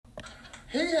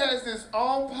He has his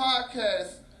own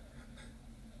podcast.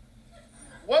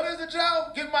 What is it, Joe?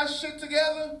 Get my shit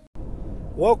together?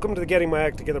 Welcome to the Getting My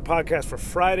Act Together podcast for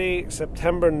Friday,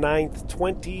 September 9th,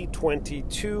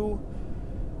 2022.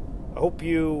 I hope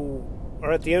you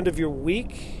are at the end of your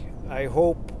week. I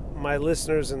hope my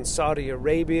listeners in Saudi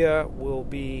Arabia will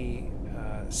be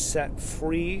set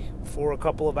free for a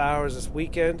couple of hours this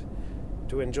weekend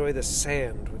to enjoy the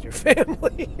sand with your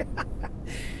family.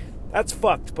 That's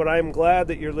fucked, but I'm glad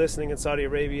that you're listening in Saudi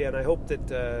Arabia, and I hope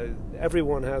that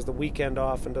everyone has the weekend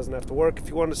off and doesn't have to work. If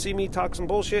you want to see me talk some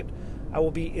bullshit, I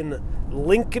will be in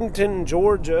Lincolnton,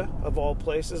 Georgia, of all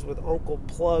places, with Uncle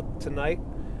Plug tonight.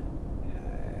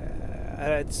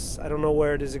 I don't know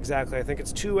where it is exactly. I think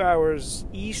it's 2 hours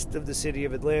east of the city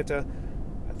of Atlanta.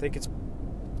 I think it's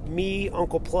me,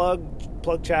 Uncle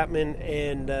Plug Chapman,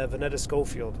 and Vanetta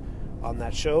Schofield on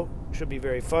that show. Should be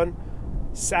very fun.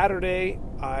 Saturday,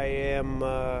 I am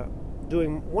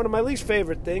doing one of my least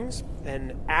favorite things,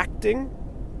 and acting,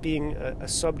 being a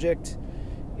subject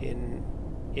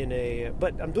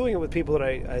but I'm doing it with people that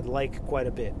I like quite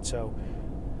a bit, so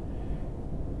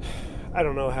I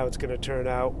don't know how it's going to turn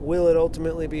out. Will it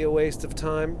ultimately be a waste of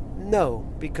time? No,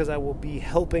 because I will be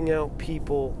helping out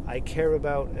people I care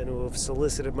about and who have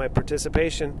solicited my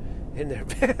participation in their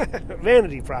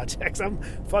vanity projects. I'm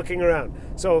fucking around.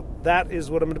 So that is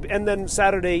what I'm going to be. And then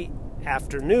Saturday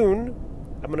afternoon,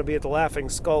 I'm going to be at the Laughing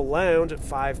Skull Lounge at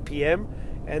 5 p.m.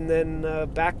 and then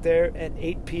back there at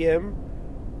 8 p.m.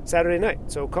 Saturday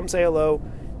night. So come say hello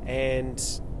and,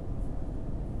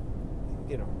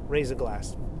 raise a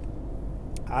glass.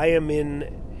 I am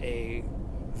in a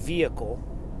vehicle.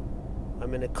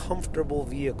 I'm in a comfortable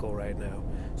vehicle right now.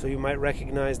 So you might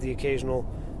recognize the occasional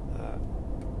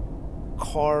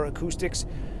car acoustics.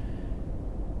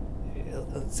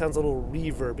 It sounds a little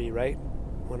reverby, right?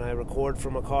 When I record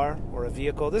from a car or a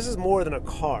vehicle. This is more than a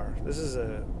car.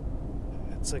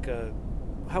 It's like a,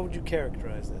 how would you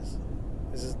characterize this?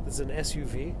 Is this an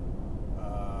SUV?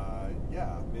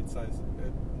 Yeah, mid-size,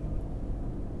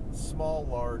 small,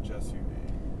 large SUV.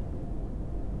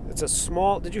 It's a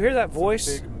small, did you hear that voice?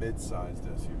 It's a big, mid-sized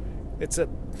SUV.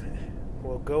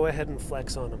 Well, go ahead and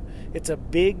flex on them. It's a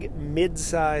big,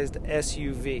 mid-sized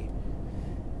SUV.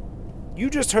 You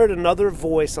just heard another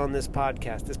voice on this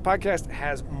podcast. This podcast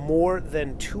has more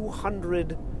than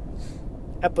 200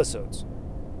 episodes.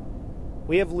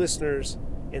 We have listeners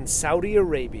in Saudi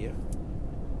Arabia,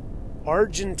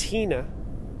 Argentina.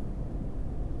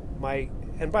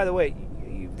 And by the way,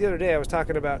 the other day I was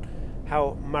talking about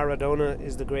how Maradona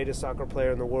is the greatest soccer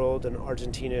player in the world, and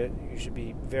Argentina, you should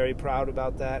be very proud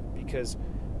about that, because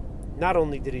not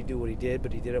only did he do what he did,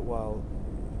 but he did it while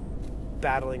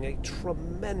battling a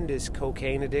tremendous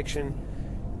cocaine addiction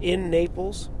in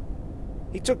Naples.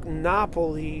 He took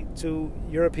Napoli to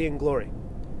European glory.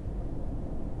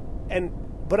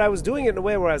 But I was doing it in a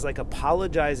way where I was like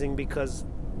apologizing because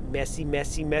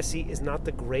Messi is not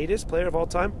the greatest player of all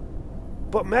time,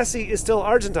 but Messi is still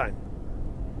Argentine.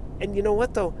 And you know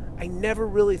what, though? I never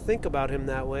really think about him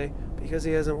that way because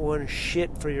he hasn't won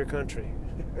shit for your country.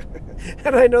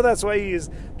 And I know that's why he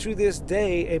is, to this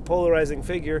day, a polarizing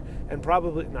figure, and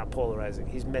probably not polarizing.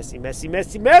 He's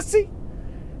Messi.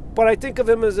 But I think of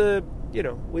him as we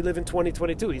live in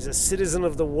 2022. He's a citizen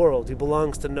of the world. He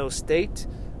belongs to no state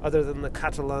other than the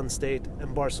Catalan state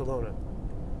and Barcelona.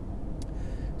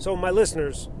 So my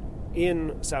listeners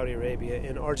in Saudi Arabia,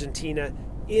 in Argentina,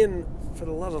 for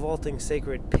the love of all things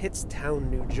sacred, Pittstown,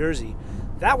 New Jersey.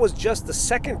 That was just the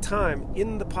second time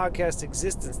in the podcast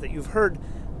existence that you've heard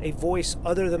a voice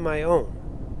other than my own.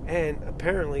 And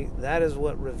apparently that is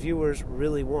what reviewers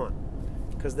really want.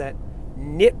 Because that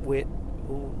nitwit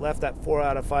who left that 4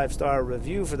 out of 5 star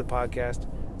review for the podcast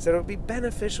said it would be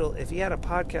beneficial if he had a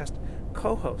podcast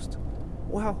co-host.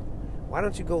 Well, why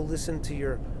don't you go listen to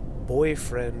your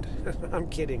boyfriend? I'm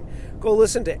kidding. Go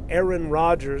listen to Aaron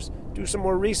Rodgers do some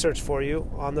more research for you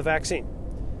on the vaccine.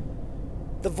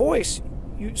 The voice,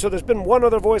 so there's been one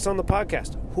other voice on the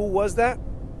podcast. Who was that?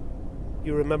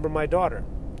 You remember my daughter.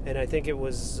 And I think it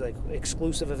was like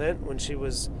exclusive event when she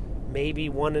was maybe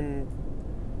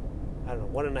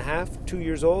 1.5, 2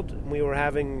 years old, and we were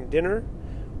having dinner.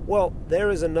 Well, there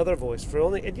is another voice for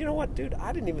only, and you know what, dude?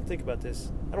 I didn't even think about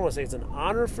this. I don't want to say it's an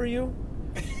honor for you.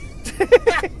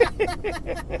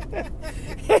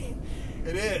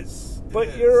 It is.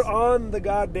 But you're on the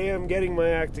goddamn Getting My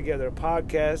Act Together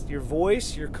podcast. Your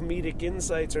voice, your comedic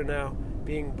insights are now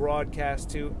being broadcast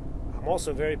to. I'm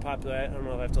also very popular, I don't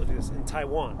know if I've told you this, in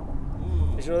Taiwan.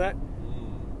 Did you know that?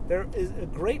 There is a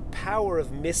great power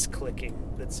of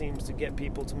misclicking that seems to get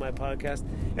people to my podcast.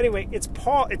 Anyway,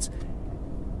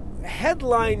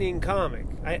 headlining comic.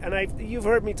 You've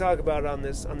heard me talk about it on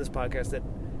this podcast that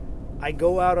I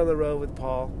go out on the road with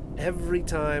Paul every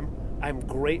time. I'm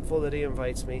grateful that he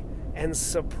invites me and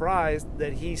surprised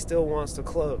that he still wants to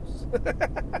close.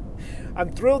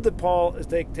 I'm thrilled that Paul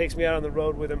takes me out on the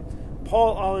road with him.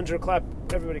 Paul Ollinger,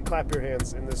 everybody clap your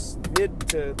hands in this mid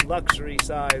to luxury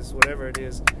size, whatever it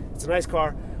is. It's a nice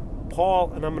car.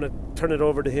 Paul, and I'm going to turn it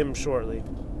over to him shortly.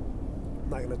 I'm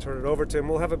not going to turn it over to him.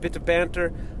 We'll have a bit of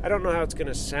banter. I don't know how it's going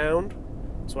to sound,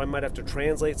 so I might have to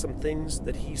translate some things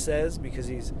that he says because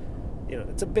he's,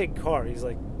 it's a big car. He's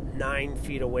like 9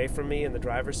 feet away from me in the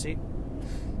driver's seat.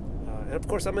 And of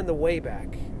course, I'm in the way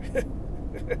back. You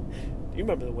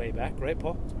remember the way back, right,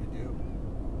 Paul? I do.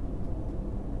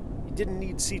 You didn't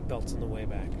need seatbelts in the way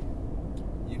back.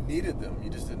 You needed them. You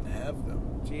just didn't have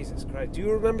them. Jesus Christ. Do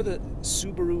you remember the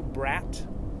Subaru Brat?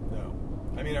 No.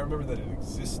 I mean, I remember that it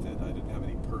existed. I didn't have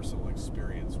any personal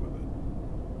experience with it.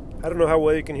 I don't know how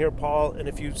well you can hear Paul, and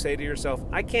if you say to yourself,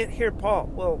 I can't hear Paul,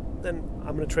 well, then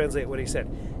I'm going to translate what he said.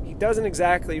 He doesn't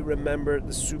exactly remember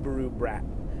the Subaru Brat.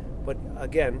 But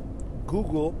again,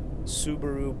 Google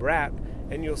Subaru Brat,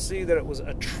 and you'll see that it was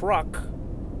a truck,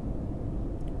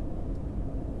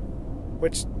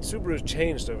 which Subaru's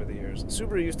changed over the years.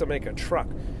 Subaru used to make a truck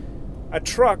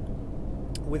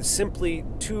with simply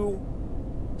 2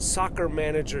 soccer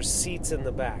manager seats in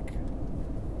the back.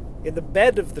 In the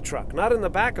bed of the truck, not in the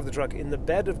back of the truck, in the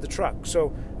bed of the truck.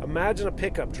 So imagine a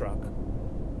pickup truck.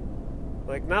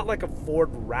 Not like a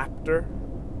Ford Raptor,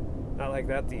 not like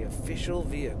that, the official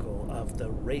vehicle of the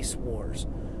race wars.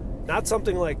 Not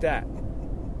something like that.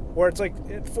 Where it's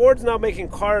like, Ford's now making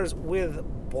cars with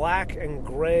black and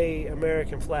gray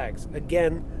American flags.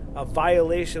 Again, a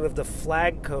violation of the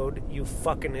flag code, you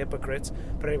fucking hypocrites.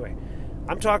 But anyway,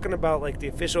 I'm talking about like the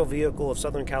official vehicle of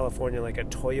Southern California, like a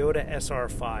Toyota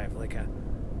SR5, like a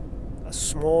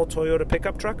small Toyota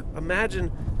pickup truck.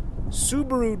 Imagine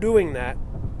Subaru doing that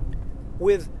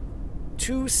with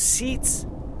 2 seats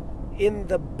in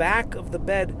the back of the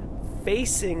bed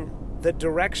facing the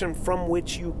direction from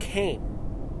which you came.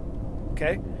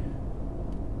 Okay?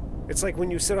 It's like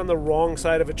when you sit on the wrong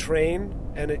side of a train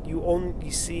and you only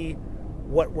see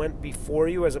what went before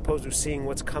you as opposed to seeing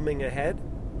what's coming ahead.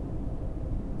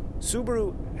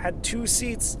 Subaru had 2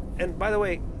 seats, and by the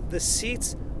way, the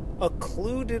seats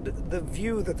occluded the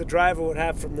view that the driver would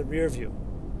have from the rear view.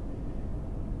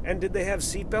 And did they have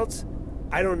seatbelts?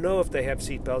 I don't know if they have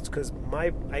seatbelts because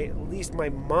at least my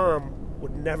mom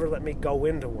would never let me go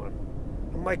into one.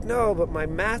 I'm like, no, but my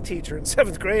math teacher in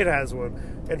 7th grade has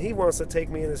one, and he wants to take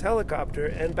me in his helicopter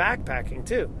and backpacking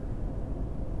too.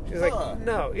 She's like,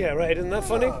 no, yeah, right, isn't that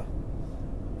funny?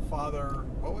 Father,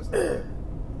 what was that?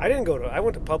 I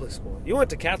went to public school. You went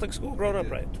to Catholic school growing up,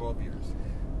 right? 12 years.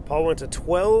 Paul went to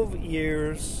 12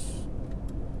 years.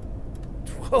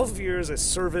 12 years a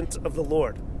servant of the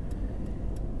Lord.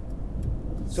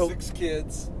 So, 6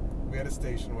 kids. We had a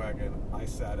station wagon. I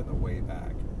sat in the way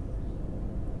back.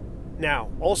 Now,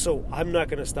 also, I'm not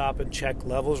going to stop and check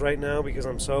levels right now because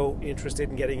I'm so interested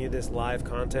in getting you this live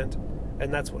content.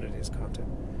 And that's what it is, content.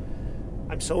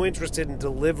 I'm so interested in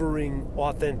delivering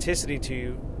authenticity to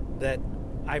you that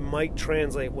I might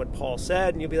translate what Paul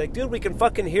said, and you'll be like, dude, we can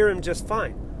fucking hear him just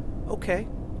fine. Okay,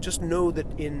 just know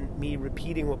that in me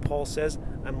repeating what Paul says,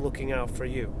 I'm looking out for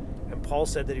you. And Paul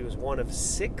said that he was one of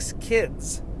 6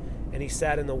 kids, and he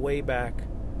sat in the way back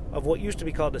of what used to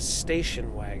be called a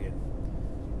station wagon,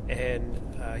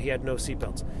 and he had no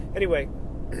seatbelts. Anyway,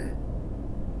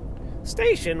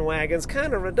 station wagon's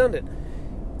kind of redundant.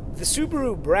 The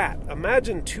Subaru Brat,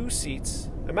 imagine 2 seats.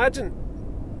 Imagine,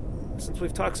 since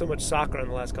we've talked so much soccer on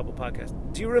the last couple podcasts,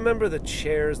 do you remember the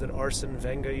chairs that Arsene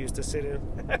Wenger used to sit in?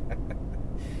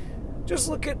 Just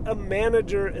look at a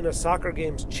manager in a soccer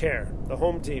game's chair, the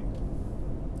home team.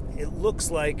 It looks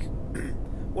like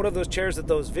one of those chairs that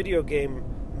those video game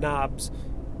knobs,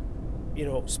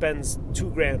 spends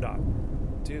 $2,000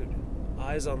 on. Dude,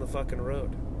 eyes on the fucking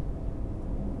road.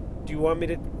 Do you want me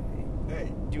to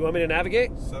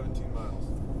navigate? 17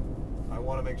 miles. I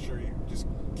want to make sure you just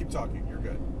keep talking. You're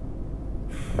good.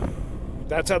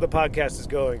 That's how the podcast is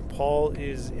going. Paul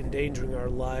is endangering our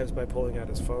lives by pulling out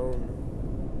his phone.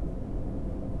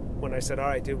 When I said, all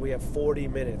right, dude, we have 40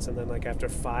 minutes. And then after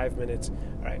 5 minutes,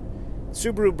 all right.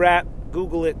 Subaru Brat,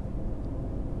 Google it.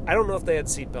 I don't know if they had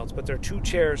seatbelts, but there are 2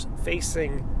 chairs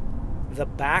facing the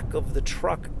back of the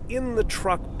truck in the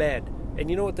truck bed. And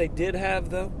you know what they did have,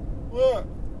 though? What?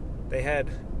 They had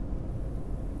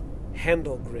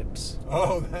handle grips.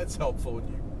 Oh, that's helpful when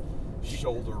you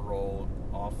shoulder roll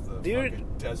off the fucking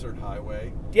desert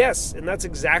highway. Yes, and that's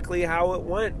exactly how it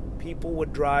went. People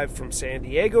would drive from San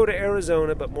Diego to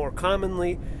Arizona, but more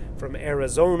commonly from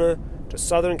Arizona to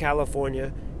Southern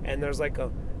California, and there's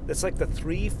it's like the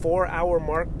 3-4 hour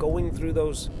mark going through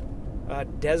those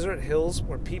desert hills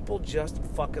where people just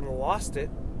fucking lost it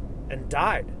and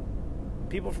died.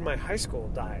 People from my high school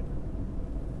died.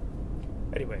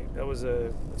 Anyway,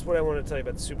 that's what I wanted to tell you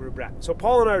about the Subaru Brat. So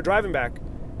Paul and I are driving back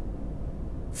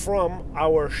from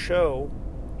our show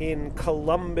in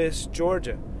Columbus,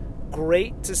 Georgia.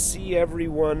 Great to see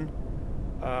everyone,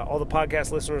 all the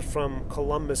podcast listeners from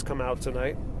Columbus come out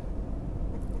tonight.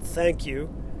 Thank you.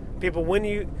 People, when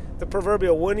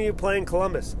are you playing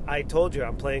Columbus? I told you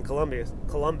I'm playing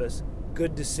Columbus.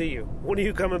 Good to see you. When are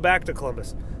you coming back to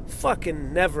Columbus?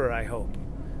 Fucking never, I hope.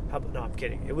 No, I'm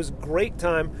kidding. It was a great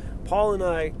time. Paul and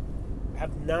I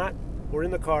we're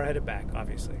in the car headed back,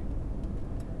 obviously.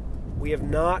 We have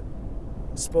not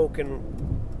spoken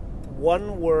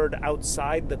one word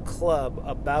outside the club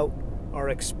about our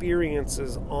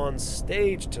experiences on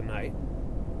stage tonight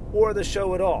or the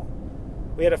show at all.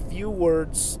 We had a few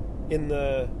words in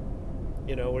the,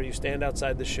 where you stand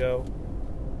outside the show,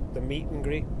 the meet and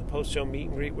greet, the post-show meet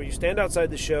and greet, where you stand outside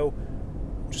the show,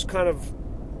 just kind of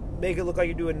make it look like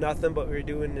you're doing nothing, but what you're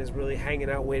doing is really hanging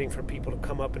out, waiting for people to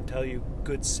come up and tell you,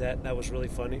 good set, that was really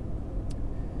funny.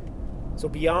 So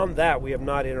beyond that, we have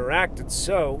not interacted.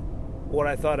 So what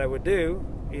I thought I would do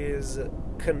is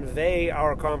convey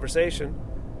our conversation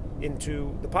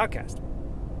into the podcast.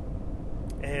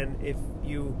 And if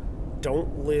you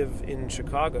don't live in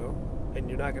Chicago and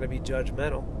you're not going to be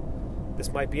judgmental,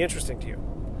 this might be interesting to you.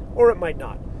 Or it might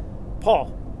not.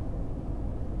 Paul,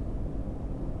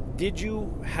 did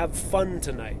you have fun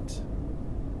tonight?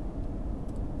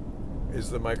 Is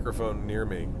the microphone near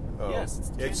me? Oh.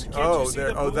 Yes.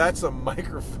 That's a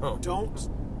microphone.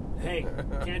 Hey,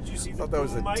 can't you see the I thought that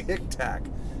was a mic? Tic Tac.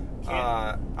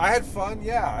 I had fun.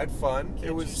 Yeah, I had fun.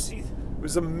 It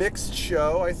was a mixed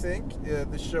show, I think.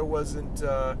 The show wasn't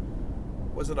a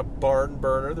barn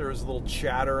burner. There was a little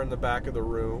chatter in the back of the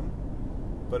room,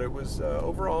 but it was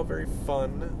overall a very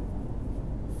fun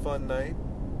night.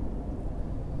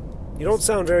 You don't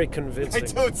sound very convincing. I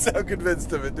don't sound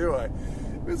convinced of it, do I?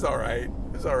 It was all right.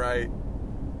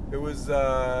 It was,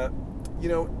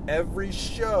 every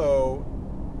show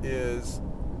has.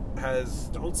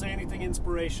 Don't say anything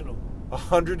inspirational.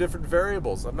 100 different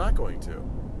variables. I'm not going to.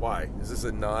 Why? Is this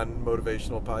a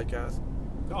non-motivational podcast?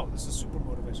 No, this is super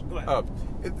motivational. Go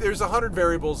ahead. There's 100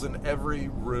 variables in every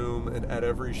room and at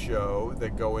every show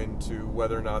that go into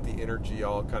whether or not the energy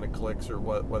all kind of clicks or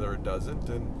whether it doesn't.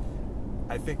 And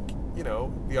I think,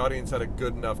 the audience had a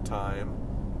good enough time.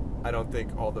 I don't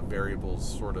think all the variables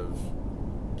sort of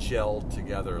gelled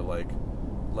together like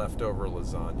leftover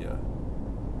lasagna.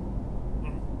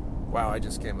 Wow, I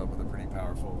just came up with a pretty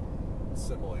powerful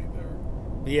simile there.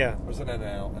 Yeah. Or was it an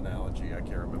analogy? I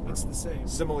can't remember. It's the same.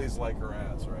 Similes like her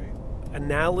ass, right?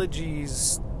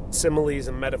 Analogies, similes,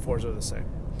 and metaphors are the same.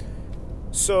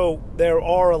 So there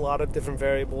are a lot of different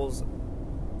variables.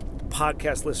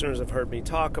 Podcast listeners have heard me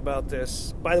talk about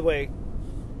this. By the way,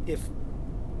 if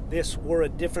this were a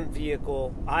different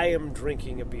vehicle, I am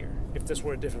drinking a beer. If this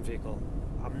were a different vehicle,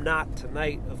 I'm not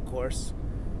tonight, of course,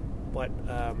 but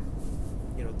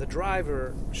the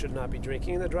driver should not be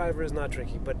drinking, and the driver is not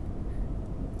drinking, but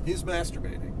he's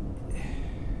masturbating.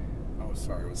 Oh,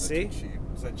 sorry, was that too cheap?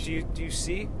 Was that cheap? Do you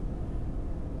see?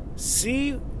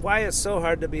 See why it's so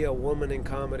hard to be a woman in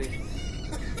comedy?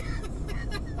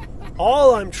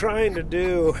 All I'm trying to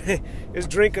do is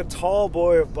drink a tall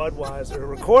boy of Budweiser,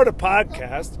 record a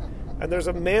podcast, and there's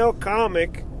a male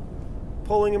comic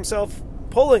pulling himself.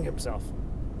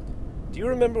 Do you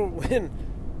remember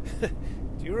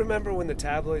when the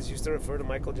tabloids used to refer to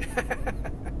Michael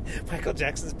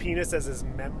Jackson's penis as his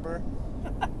member?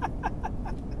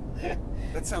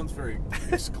 That sounds very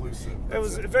exclusive. It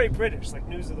was very British, like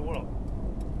News of the World.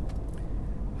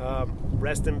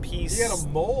 Rest in peace. He had a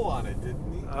mole on it,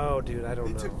 didn't he? Oh, dude, I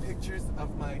don't know. They took pictures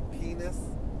of my penis.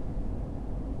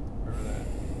 Remember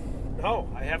that? No,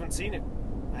 I haven't seen it.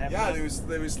 Yeah,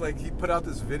 there was like he put out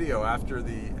this video after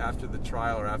the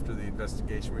trial or after the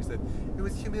investigation where he said it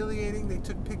was humiliating. They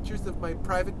took pictures of my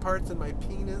private parts and my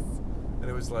penis, and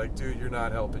it was like, dude, you're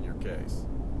not helping your case.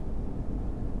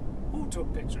 Who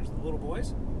took pictures? The little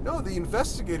boys? No, the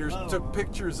investigators took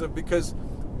pictures of because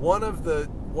one of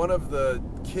the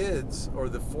kids or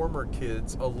the former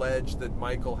kids alleged that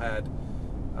Michael had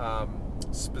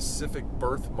specific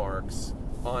birthmarks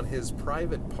on his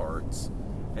private parts.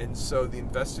 And so the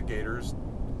investigators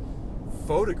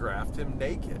photographed him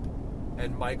naked.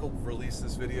 And Michael released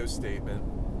this video statement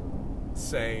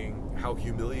saying how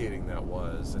humiliating that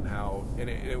was, and how, and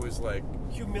it was like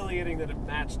Humiliating that it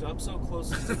matched up so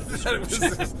closely to the that,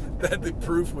 description. that the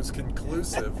proof was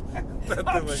conclusive. That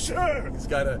I'm sure. He's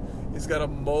got a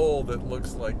mole that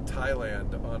looks like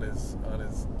Thailand on his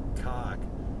cock.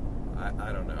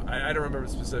 I don't know. I don't remember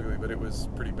specifically, but it was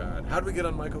pretty bad. How did we get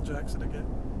on Michael Jackson again?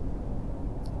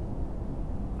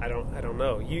 I don't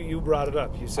know. You brought it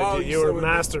up. You said Oh, you were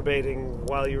masturbating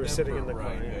while you were sitting in the car.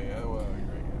 Right, yeah. Well, right,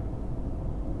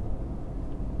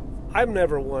 yeah. I'm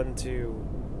never one to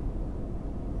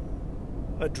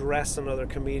address another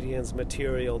comedian's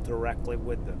material directly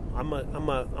with them. I'm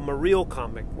a real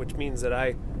comic, which means that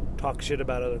I talk shit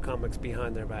about other comics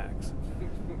behind their backs.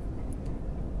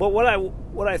 But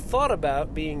what I thought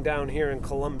about being down here in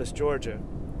Columbus, Georgia.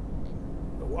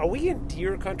 Are we in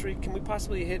deer country? Can we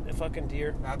possibly hit a fucking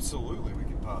deer? Absolutely, we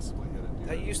could possibly hit a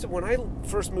deer. When I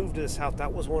first moved to this house,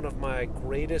 that was one of my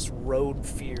greatest road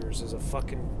fears, is a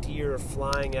fucking deer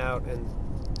flying out and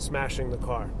smashing the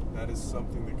car. That is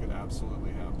something that could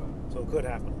absolutely happen. So it could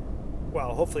happen.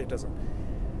 Well, hopefully it doesn't.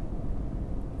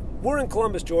 We're in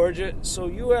Columbus, Georgia, so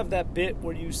you have that bit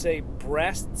where you say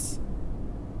breasts,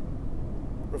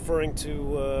 referring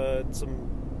to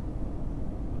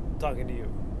talking to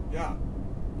you. Yeah.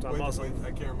 So Wait,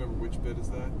 I can't remember which bit is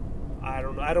that. I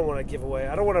don't know. I don't want to give away.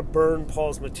 I don't want to burn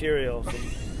Paul's material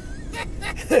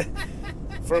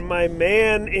from my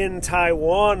man in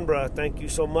Taiwan, bruh. Thank you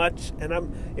so much. And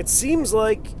it seems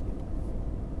like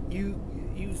you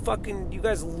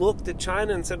guys looked at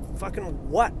China and said, fucking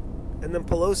what? And then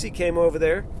Pelosi came over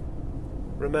there.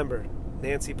 Remember,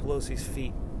 Nancy Pelosi's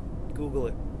feet. Google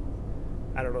it.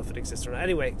 I don't know if it exists or not.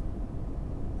 Anyway,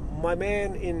 my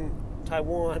man in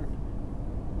Taiwan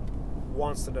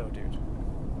wants to know, dude.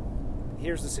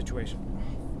 Here's the situation.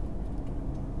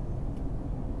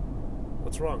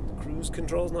 What's wrong? The cruise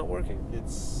control's not working?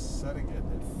 It's setting it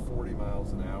at 40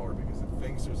 miles an hour because it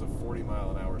thinks there's a 40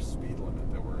 mile an hour speed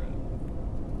limit that we're in,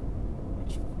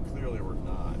 which clearly we're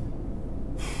not.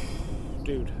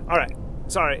 Dude, all right.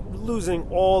 Sorry, losing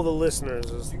all the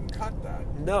listeners. You can cut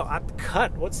that. No, I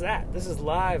cut. What's that? This is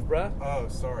live, bruh. Oh,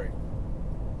 sorry.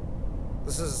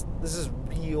 This is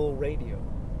real radio.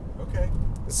 Okay.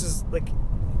 This is like,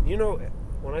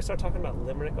 when I start talking about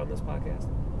Limerick on this podcast,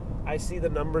 I see the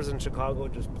numbers in Chicago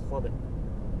just plummet.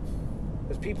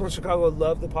 Because people in Chicago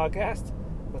love the podcast,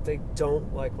 but they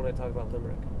don't like when I talk about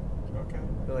Limerick. Okay.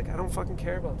 They're like, I don't fucking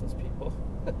care about those people.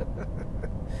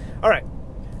 All right.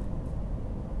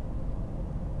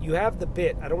 You have the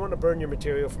bit. I don't want to burn your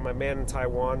material for my man in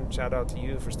Taiwan. Shout out to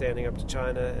you for standing up to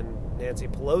China and Nancy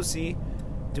Pelosi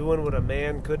doing what a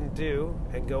man couldn't do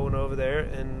and going over there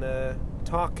and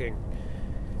talking.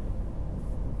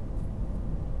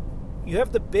 You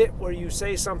have the bit where you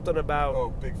say something about...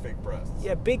 Oh, big fake breasts.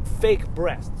 Yeah, big fake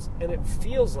breasts. And it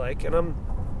feels like, and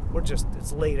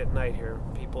it's late at night here,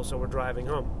 people, so we're driving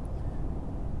home.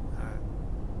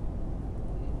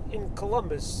 In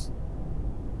Columbus,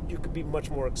 you could be much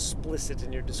more explicit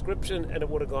in your description, and it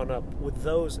would have gone up with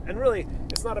those. And really,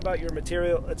 it's not about your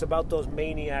material, it's about those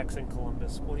maniacs in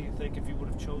Columbus. What do you think if you would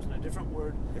have chosen a different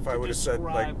word? If I would have said,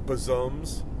 like,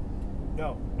 bazooms?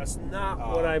 No, that's not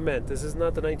what I meant. This is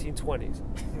not the 1920s.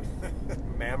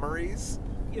 Mammaries?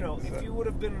 If you would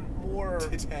have been more...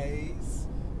 Titties?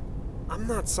 I'm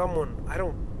not someone... I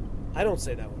don't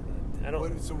say that word. I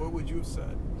don't... So what would you have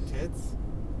said? Tits?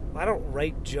 I don't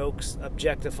write jokes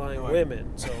objectifying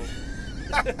women, so...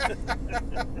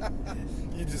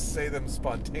 You just say them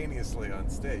spontaneously on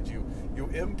stage. You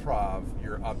improv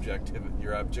your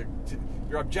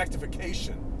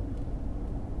objectification.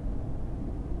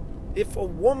 If a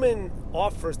woman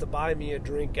offers to buy me a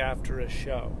drink after a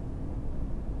show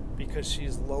because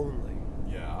she's lonely...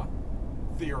 Yeah.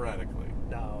 Theoretically.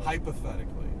 No.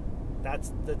 Hypothetically.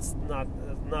 That's not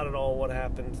at all what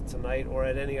happened tonight or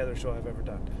at any other show I've ever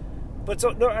done. But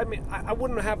so, no, I mean, I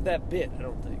wouldn't have that bit, I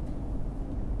don't think.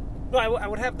 No, I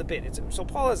would have the bit. So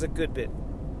Paul has a good bit.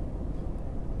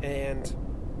 And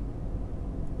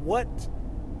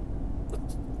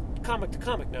comic to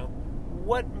comic now,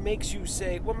 what makes you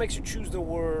choose the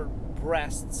word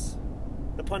breasts?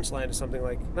 The punchline is something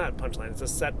like, not a punchline, it's a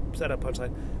set up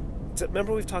punchline.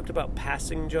 Remember we've talked about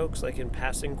passing jokes, like in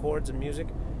passing chords in music?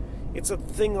 It's a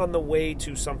thing on the way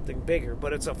to something bigger,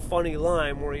 but it's a funny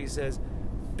line where he says,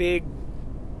 big,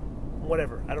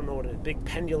 whatever, I don't know what it is, big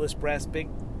pendulous breast, big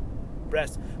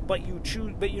breast, but you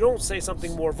don't say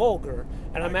something more vulgar,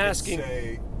 and I'm asking... I could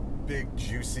say big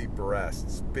juicy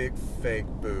breasts, big fake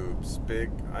boobs, big,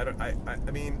 I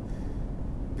mean,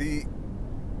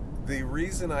 The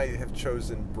reason I have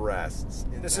chosen breasts...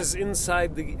 This is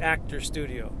inside the actor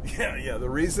studio. Yeah. The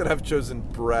reason I've chosen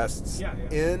breasts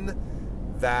in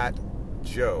that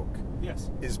joke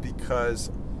is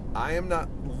because I am not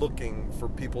looking for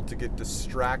people to get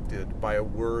distracted by a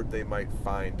word they might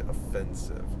find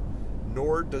offensive.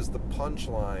 Nor does the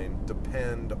punchline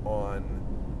depend on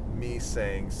me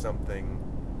saying something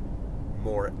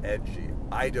more edgy.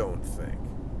 I don't think.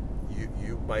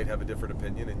 You might have a different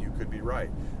opinion, and you could be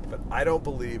right. But I don't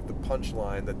believe the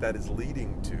punchline that is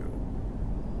leading to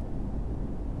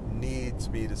needs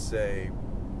me to say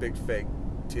big fake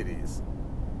titties.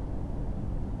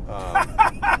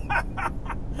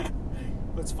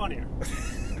 What's funnier?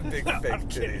 Big fake I'm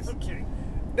titties. I'm kidding.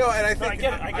 No, and I think I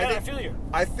get it. I feel you.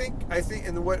 I think,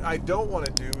 and what I don't want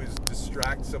to do is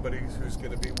distract somebody who's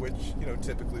going to be, which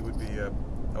typically would be a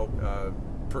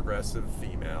progressive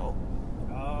female.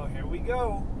 Oh, here we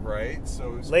go. Right.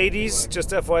 So, ladies,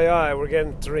 just FYI, we're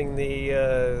entering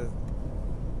the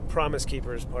Promise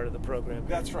Keepers part of the program.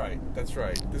 That's right.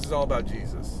 This is all about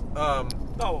Jesus.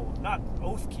 No, not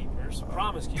Oath Keepers.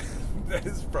 Promise Keepers. That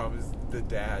is promise. The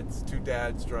dads, two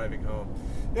dads driving home.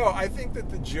 No, I think that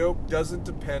the joke doesn't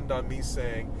depend on me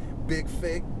saying big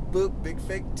fake boob, big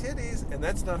fake titties, and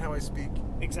that's not how I speak.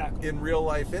 Exactly. In real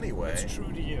life, anyway. It's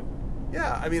true to you.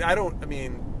 Yeah,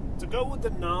 to go with the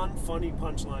non-funny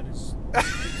punchline is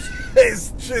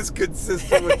it's just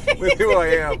consistent with who I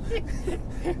am.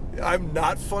 I'm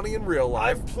not funny in real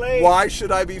life. Why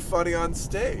should I be funny on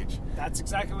stage? That's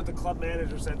exactly what the club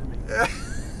manager said to me.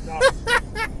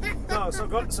 No, so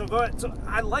go ahead. So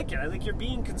I like it. I think you're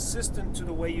being consistent to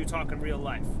the way you talk in real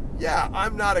life. Yeah,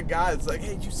 I'm not a guy that's like,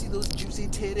 hey, did you see those juicy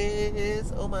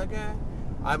titties? Oh my god.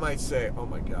 I might say, oh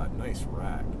my god, nice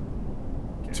rack.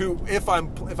 Okay. If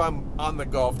I'm on the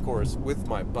golf course with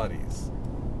my buddies.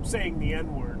 Saying the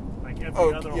N-word like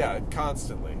every other hole.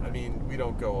 Constantly. I mean, we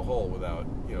don't go a hole without,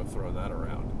 throwing that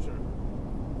around. Sure.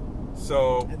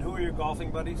 So. And who are your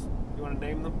golfing buddies? You want to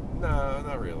name them? No,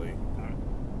 not really. All right.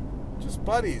 Just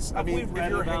buddies. Have we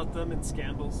read about them in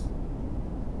scandals?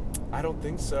 I don't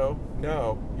think so.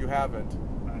 No, you haven't.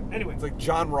 Anyway. It's like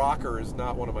John Rocker is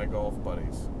not one of my golf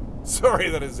buddies. Sorry,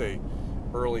 that is a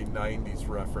early 90s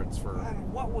reference for...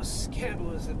 And what was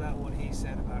scandalous about what he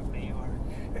said about New York?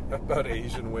 about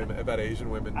Asian women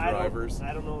drivers?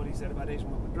 I don't know what he said about Asian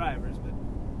women drivers, but...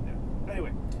 Yeah.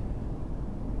 Anyway.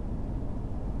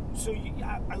 So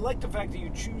I like the fact that you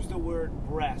choose the word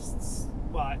breasts.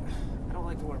 Well, I don't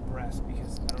like the word breast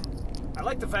because I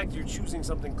like the fact that you're choosing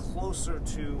something closer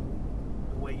to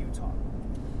the way you talk.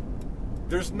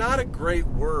 There's not a great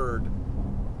word.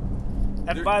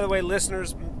 And by the way,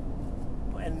 listeners,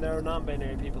 and there are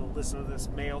non-binary people that listen to this,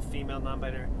 male, female,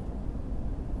 non-binary,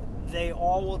 they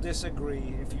all will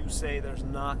disagree if you say there's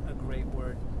not a great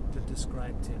word to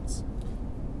describe tits.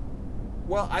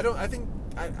 Well, I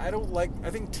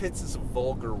think tits is a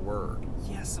vulgar word.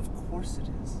 Yes, of course it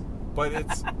is. But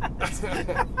it's...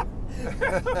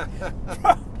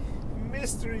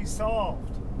 Mystery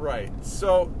solved. Right.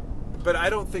 So, but I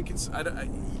don't think it's...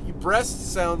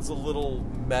 breast sounds a little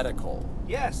medical.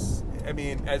 Yes. I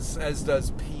mean, as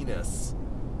does penis.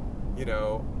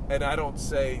 And I don't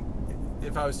say...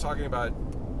 If I was talking about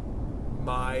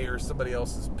my or somebody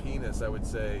else's penis, I would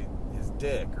say his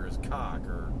dick or his cock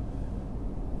or...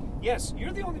 Yes,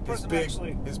 you're the only person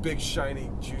his big, shiny,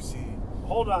 juicy...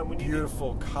 Hold on, we need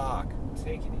beautiful cock.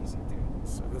 Take it easy, dude.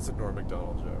 So that's a Norm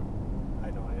Macdonald joke. I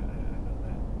know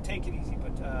that. Take it easy,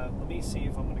 but let me see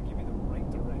if I'm going to give you the right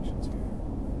directions here.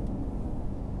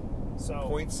 So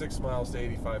 0.6 miles to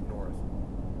 85 north.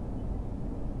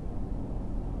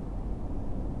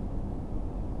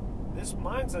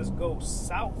 Mine says go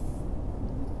south.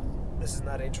 This is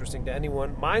not interesting to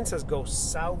anyone. Mine says go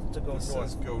south to go north. This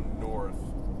says go north.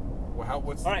 Well,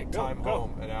 what's the time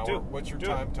home? An hour? What's your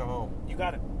time to home? You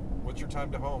got it. What's your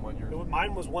time to home on yours?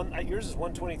 Mine was yours is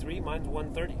 1:23. Mine's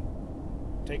 1:30.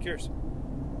 Take yours.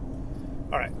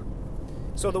 All right.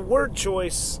 So the word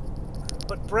choice,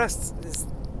 but breasts is.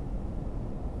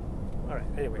 All right.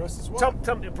 Anyway, breasts is what?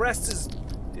 Tell me, breasts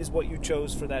is what you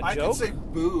chose for that joke. I could say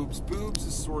boobs. Boobs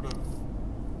is sort of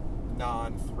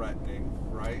non-threatening,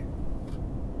 right?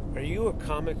 Are you a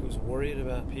comic who's worried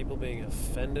about people being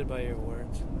offended by your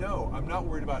words? No, I'm not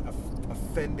worried about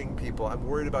offending people. I'm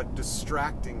worried about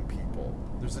distracting people.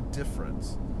 There's a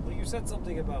difference. Well, you said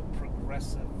something about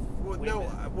progressive. Well, women.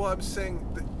 no. Well, I'm saying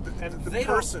the they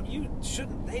person.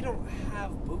 They don't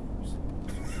have boobs.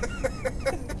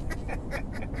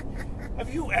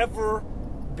 Have you ever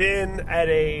been at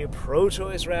a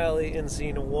pro-choice rally and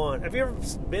seen one? Have you ever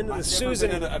been to the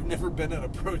Susan? I've never been at a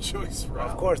pro-choice rally.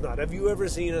 Of course not. Have you ever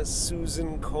seen a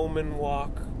Susan Komen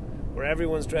walk where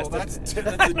everyone's Well, dressed that's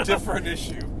a different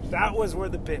issue. That was where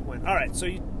the bit went. All right, so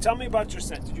you tell me about your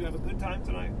set. Did you have a good time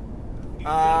tonight?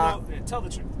 Tell the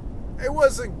truth. It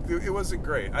wasn't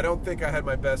great. I don't think I had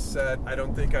my best set. I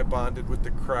don't think I bonded with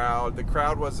the crowd. The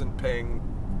crowd wasn't paying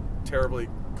terribly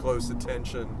close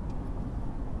attention.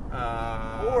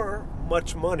 Or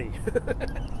much money.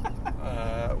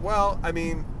 Well, I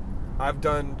mean, I've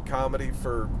done comedy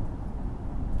for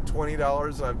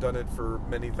 $20 and I've done it for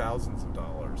many thousands of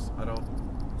dollars. I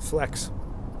don't Flex.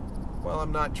 Well,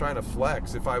 I'm not trying to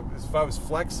flex. If I was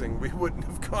flexing, we wouldn't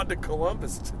have gone to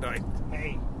Columbus tonight.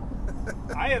 Hey,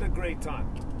 I had a great time.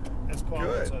 That's Paul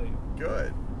will tell you.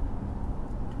 Good.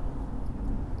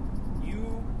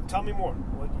 You tell me more.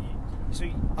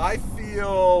 I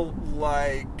feel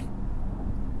like,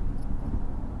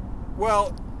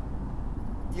 well,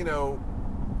 you know,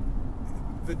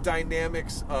 the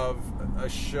dynamics of a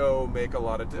show make a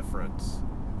lot of difference.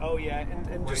 Oh yeah, and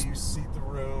the way just you seat the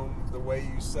room, the way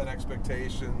you set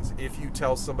expectations. If you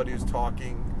tell somebody who's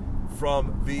talking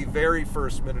from the very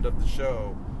first minute of the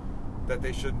show that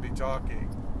they shouldn't be talking,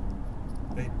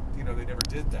 they never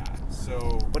did that.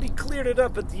 So, but he cleared it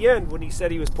up at the end when he said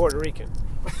he was Puerto Rican.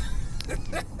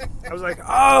 I was like,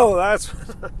 oh, that's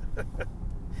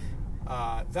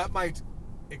that might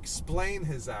explain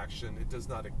his action. It does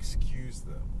not excuse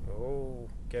them. Oh,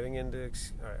 getting into...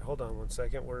 All right, hold on one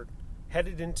second. We're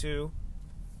headed into...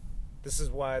 This is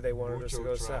why they wanted us to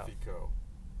go south.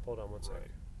 Hold on one second.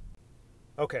 Right.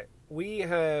 Okay, we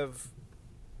have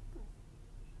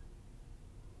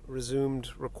resumed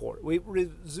record. We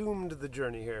resumed the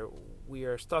journey here. We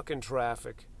are stuck in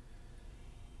traffic.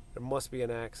 There must be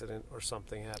an accident or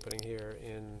something happening here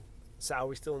in... Are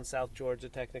we still in South Georgia,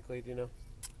 technically? Do you know?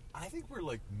 I think we're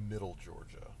like middle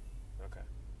Georgia. Okay.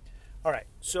 All right.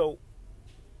 So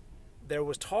there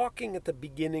was talking at the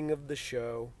beginning of the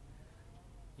show.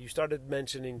 You started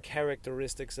mentioning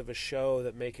characteristics of a show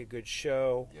that make a good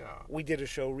show. Yeah. We did a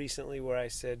show recently where I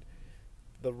said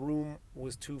the room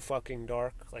was too fucking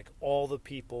dark. Like all the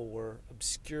people were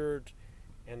obscured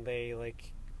and they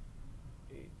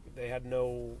had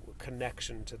no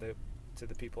connection to the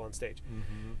people on stage.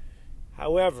 Mm-hmm.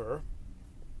 However,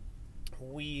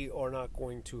 we are not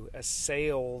going to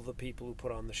assail the people who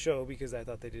put on the show because I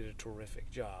thought they did a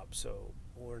terrific job. So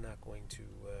we're not going to...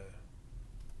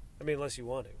 unless you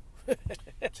want to.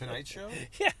 Tonight Show?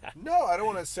 Yeah. No, I don't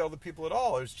want to assail the people at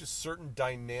all. There's just certain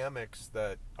dynamics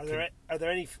that... Are there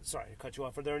any... Sorry to cut you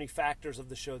off. Are there any factors of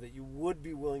the show that you would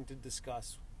be willing to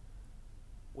discuss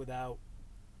without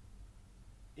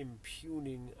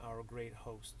impugning our great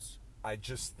hosts? I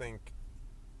just think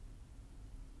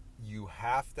you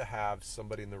have to have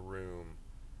somebody in the room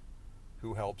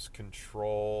who helps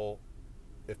control.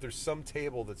 If there's some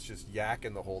table that's just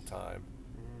yakking the whole time,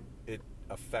 it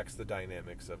affects the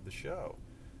dynamics of the show.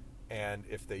 And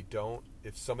if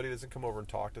somebody doesn't come over and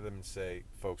talk to them and say,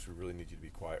 folks, we really need you to be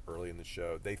quiet early in the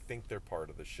show, they think they're part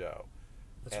of the show.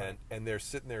 That's right. And they're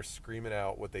sitting there screaming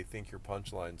out what they think your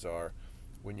punchlines are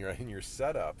when you're in your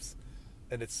setups,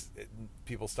 and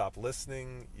people stop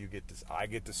listening. I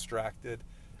get distracted,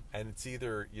 and it's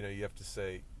either you have to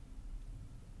say,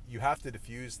 you have to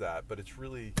diffuse that, but it's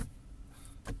really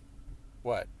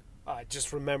what. I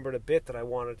just remembered a bit that I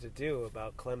wanted to do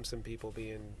about Clemson people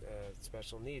being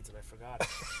special needs, and I forgot it.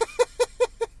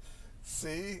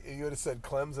 See, you would have said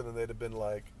Clemson, and they'd have been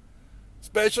like,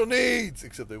 special needs,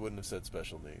 except they wouldn't have said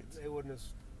special needs. They wouldn't have.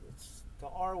 The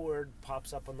R word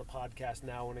pops up on the podcast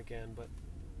now and again, but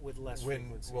with less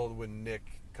frequency. Well, when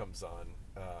Nick comes on,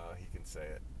 he can say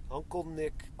it. Uncle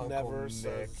Nick never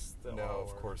says the R word.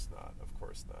 Of course not. Of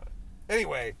course not.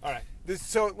 Anyway, all right.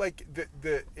 If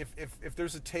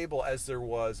there's a table as there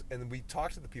was, and we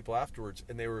talked to the people afterwards,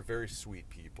 and they were very sweet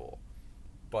people,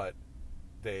 but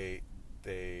they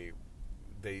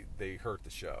hurt the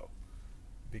show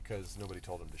because nobody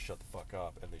told them to shut the fuck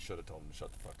up, and they should have told them to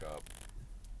shut the fuck up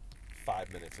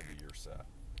 5 minutes into your set.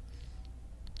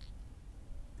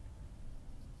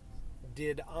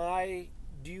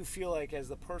 Do you feel like, as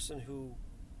the person who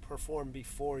performed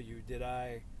before you, did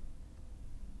I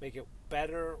make it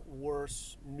better,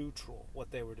 worse, neutral,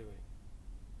 what they were doing?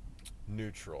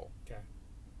 Neutral. Okay.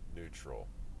 Neutral.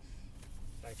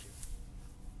 Thank you.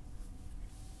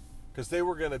 Because they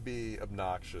were going to be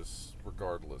obnoxious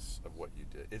regardless of what you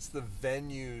did. It's the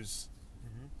venues.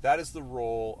 Mm-hmm. That is the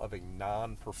role of a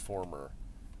non-performer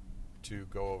to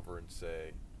go over and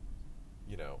say,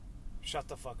 shut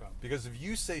the fuck up. Because if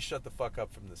you say shut the fuck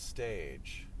up from the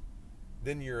stage,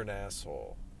 then you're an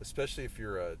asshole. Especially if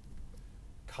you're a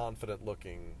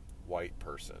confident-looking white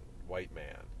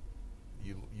man.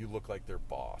 You look like their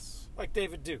boss. Like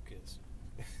David Duke is.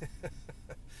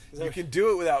 You can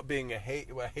do it without being a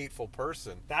hateful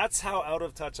person. That's how out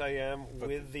of touch I am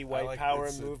with the white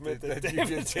power movement. That you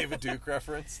did David Duke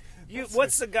reference.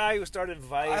 What's the guy who started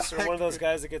Vice, or one of those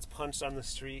guys that gets punched on the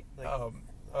street? Like,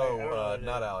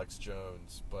 not Alex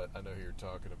Jones, but I know who you're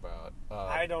talking about.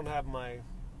 I don't have my.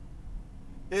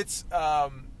 It's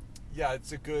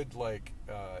it's a good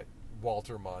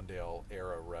Walter Mondale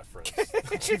era reference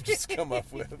that you've just come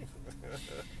up with.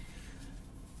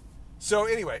 So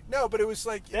anyway, no, but it was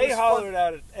like they hollered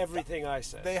out at everything I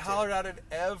said. They hollered out at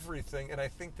everything, and I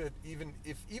think that even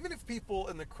if people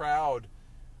in the crowd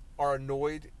are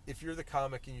annoyed, if you're the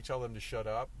comic and you tell them to shut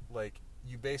up, like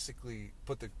you basically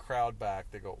put the crowd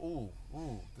back. They go,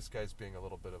 ooh, this guy's being a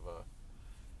little bit of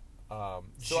a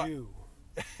Jew.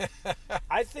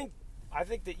 I think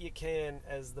that you can,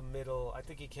 as the middle. I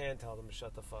think you can tell them to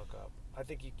shut the fuck up. I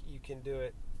think you can do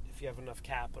it if you have enough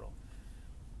capital.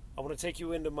 I want to take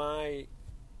you into my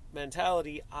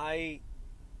mentality. I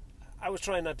was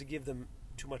trying not to give them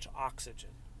too much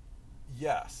oxygen.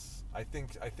 Yes, I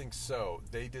think so.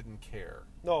 They didn't care.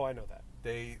 No, I know that.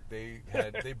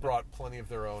 They brought plenty of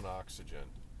their own oxygen,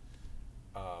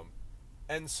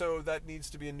 and so that needs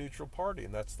to be a neutral party,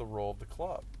 and that's the role of the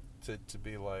club to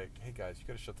be like, hey guys, you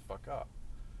got to shut the fuck up.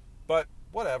 But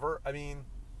whatever. I mean,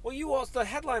 well, the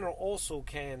headliner also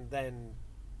can then.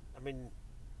 I mean,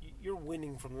 you're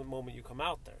winning from the moment you come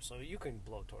out there, so you can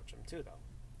blowtorch them too, though.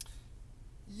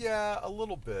 Yeah, a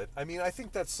little bit. I mean, I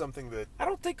think that's something that I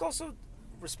don't think. Also,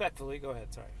 respectfully, go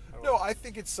ahead. Sorry. No, I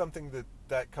think it's something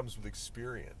that comes with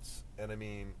experience. And I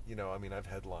mean, I've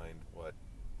headlined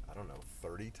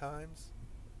 30 times.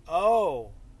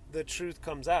 Oh, the truth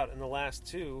comes out in the last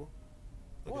two.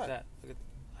 Look What? at that.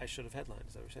 I should have headlined.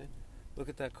 Is that what you're saying? Look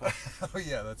at that card. Oh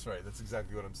yeah, that's right. That's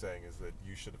exactly what I'm saying. Is that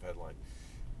you should have headlined.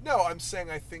 No, I'm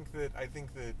saying I think that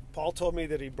Paul told me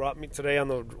that he brought me today on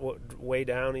the way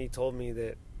down. He told me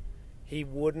that he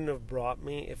wouldn't have brought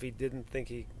me if he didn't think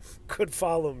he could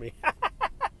follow me.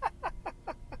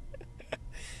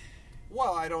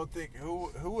 Well, I don't think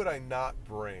who would I not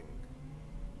bring?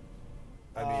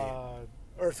 I mean,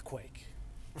 Earthquake.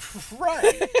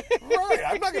 Right.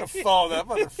 I'm not gonna follow that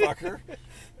motherfucker.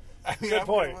 I mean, Good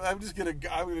point. I'm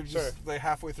gonna just like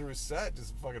halfway through his set,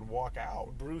 just fucking walk out.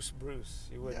 Bruce.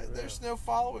 You wouldn't. Yeah, there's no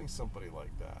following somebody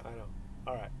like that. I know.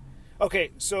 All right.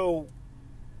 Okay, so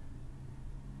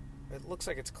it looks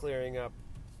like it's clearing up.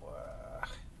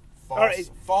 False, all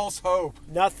right. False hope.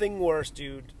 Nothing worse,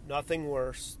 dude. Nothing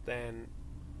worse than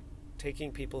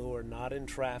taking people who are not in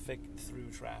traffic through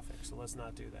traffic. So let's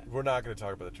not do that. We're not going to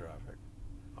talk about the traffic.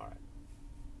 All right.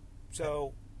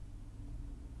 So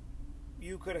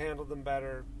you could have handled them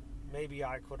better. Maybe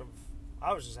I could have.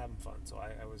 I was just having fun, so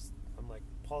I'm like,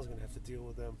 Paul's going to have to deal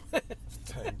with them.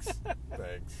 Thanks.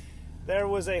 There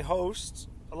was a host.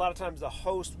 A lot of times the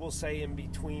host will say in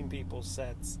between people's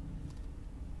sets,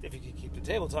 if you could keep the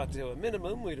table talk to a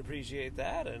minimum, we'd appreciate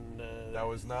that. And that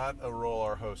was not a role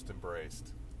our host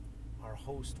embraced. Our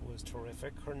host was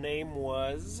terrific. Her name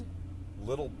was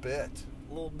Little Bit.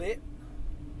 Little Bit.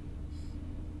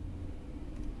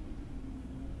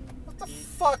 What the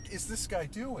fuck is this guy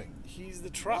doing? He's the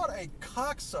truck. What a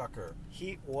cocksucker.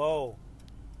 Whoa,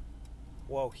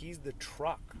 he's the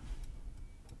truck.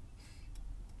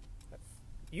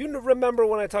 You remember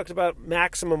when I talked about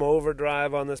Maximum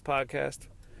Overdrive on this podcast?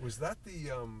 Was that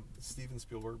the Steven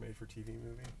Spielberg made-for-TV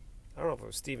movie? I don't know if it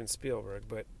was Steven Spielberg,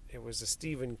 but it was a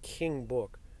Stephen King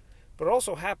book. But it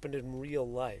also happened in real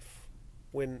life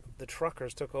when the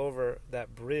truckers took over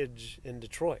that bridge in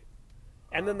Detroit.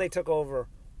 And then they took over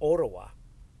Ottawa.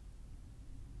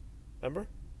 Remember?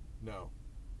 No.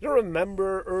 You don't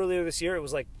remember earlier this year? It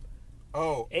was like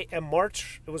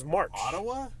March. It was March.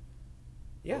 Ottawa?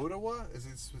 Yeah. Ottawa?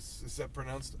 Is that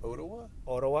pronounced Ottawa?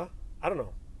 Ottawa? I don't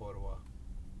know. Ottawa.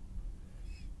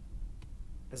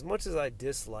 As much as I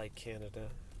dislike Canada,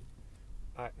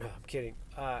 no, I'm kidding.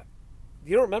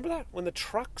 You don't remember that? When the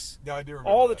trucks... Yeah, I do remember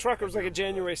all the that. truckers, was like a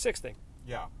January 6th thing.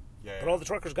 Yeah. But all the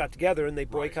truckers got together and they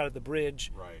boycotted the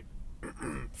bridge right.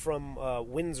 from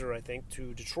Windsor, I think,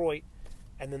 to Detroit.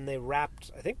 And then they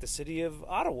wrapped, I think, the city of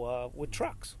Ottawa with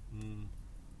trucks. Mm.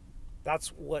 That's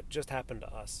what just happened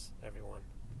to us, everyone.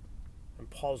 And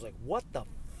Paul's like, what the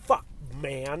fuck,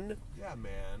 man? Yeah,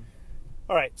 man.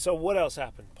 All right, so what else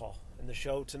happened, Paul? In the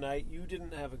show tonight, you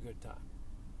didn't have a good time.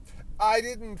 I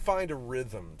didn't find a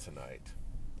rhythm tonight.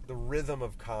 The rhythm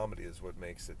of comedy is what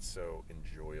makes it so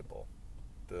enjoyable.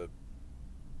 There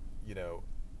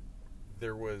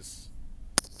was...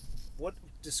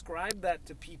 Describe that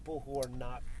to people who are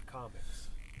not comics.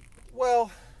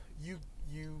 Well, you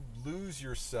lose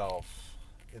yourself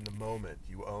in the moment.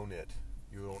 You own it.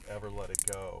 You don't ever let it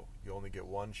go. You only get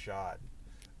one shot.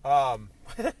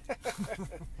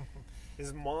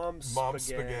 His mom's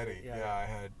spaghetti.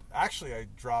 Yeah, I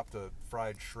dropped a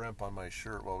fried shrimp on my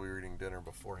shirt while we were eating dinner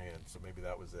beforehand, so maybe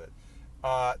that was it.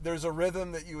 There's a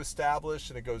rhythm that you establish,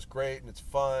 and it goes great, and it's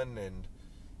fun, and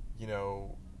you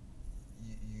know,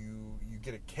 you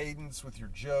get a cadence with your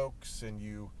jokes, and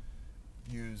you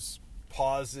use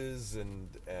pauses and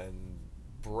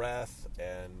breath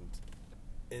and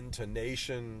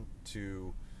intonation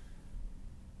to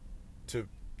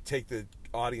take the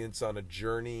audience on a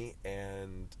journey.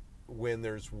 And when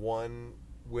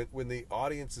the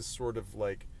audience is sort of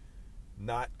like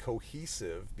not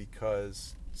cohesive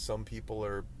because some people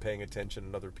are paying attention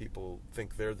and other people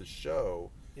think they're the show,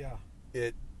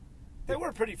 they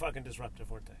were pretty fucking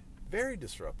disruptive, weren't they? Very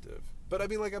disruptive. But I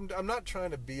mean, like, I'm not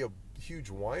trying to be a huge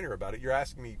whiner about it. You're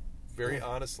asking me very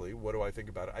honestly, what do I think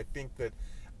about it? I think that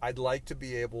I'd like to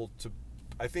be able to.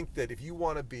 I think that if you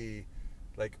want to be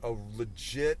like a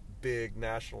legit big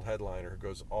national headliner who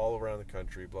goes all around the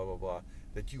country, blah blah blah,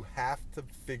 that you have to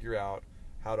figure out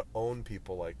how to own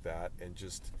people like that and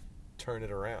just turn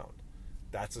it around.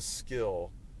 That's a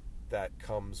skill that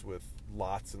comes with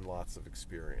lots and lots of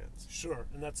experience. Sure,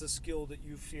 and that's a skill that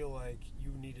you feel like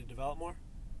you need to develop more?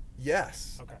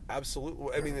 Yes. Okay.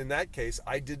 Absolutely. I mean, in that case,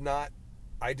 I did not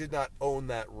own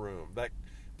that room. That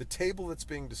the table that's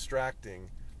being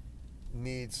distracting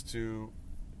needs to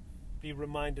be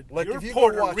reminded. Like, you're if you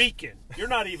Puerto Rican. You're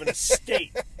not even a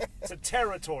state. It's a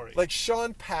territory. Like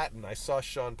Sean Patton. I saw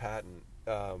Sean Patton,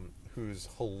 who's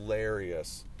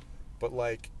hilarious, but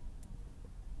like,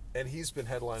 and he's been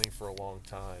headlining for a long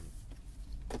time.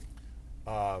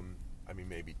 I mean,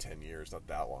 maybe 10 years, not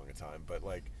that long a time, but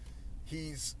like,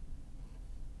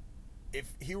 if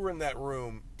he were in that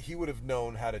room, he would have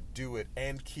known how to do it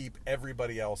and keep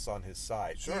everybody else on his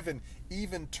side. Sure.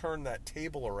 Even turn that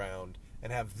table around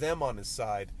and have them on his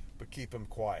side, but keep him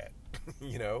quiet.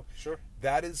 You know? Sure.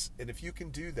 That is, and if you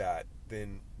can do that,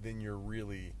 then you're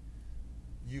really,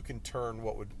 you can turn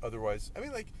what would otherwise, I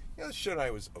mean, like, you know, the show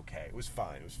tonight was okay. It was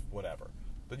fine. It was whatever.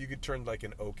 But you could turn like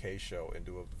an okay show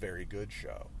into a very good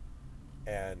show.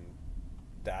 And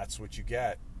that's what you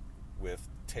get with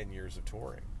 10 years of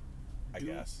touring, I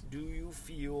guess. Do you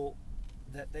feel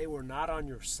that they were not on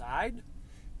your side?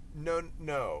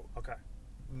 No. Okay.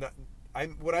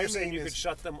 You're saying you could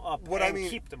shut them up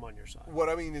keep them on your side. What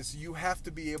I mean is you have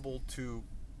to be able to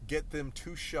get them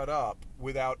to shut up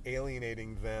without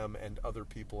alienating them and other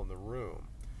people in the room.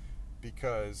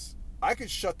 Because I could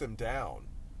shut them down.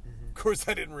 Mm-hmm. Of course,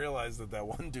 I didn't realize that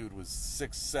one dude was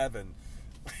 6'7"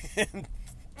 and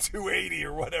 280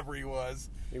 or whatever he was.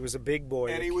 He was a big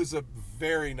boy. And he was a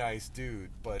very nice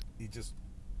dude, but he just...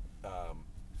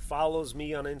 follows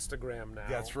me on Instagram now.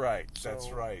 That's right.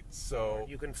 So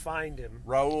you can find him.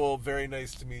 Raul, very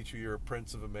nice to meet you. You're a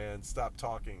prince of a man. Stop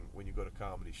talking when you go to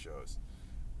comedy shows.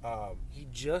 He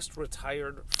just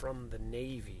retired from the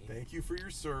Navy. Thank you for your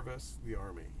service. The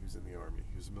Army. He was in the Army.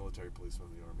 He was a military policeman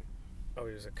in the Army. Oh,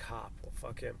 he was a cop. Well,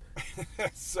 fuck him.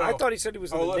 So, I thought he said he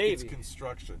was in the Navy. It's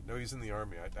construction. No, he's in the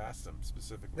Army. I asked him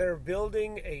specifically. They're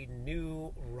building a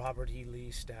new Robert E.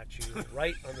 Lee statue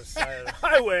right on the side of the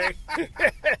highway.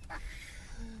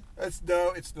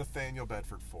 It's Nathaniel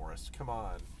Bedford Forrest. Come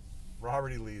on.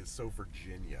 Robert E. Lee is so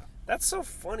Virginia. That's so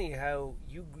funny how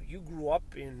you grew up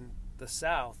in the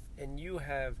South and you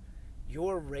have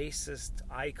your racist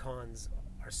icons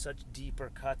are such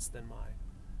deeper cuts than mine.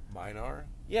 Mine are?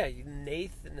 Yeah,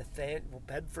 Nathaniel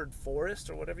Bedford Forrest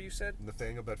or whatever you said.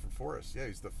 Nathaniel Bedford Forrest. Yeah,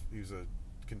 he's a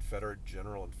Confederate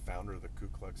general and founder of the Ku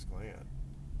Klux Klan.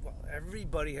 Well,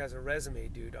 everybody has a resume,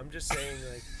 dude. I'm just saying,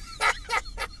 like,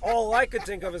 all I could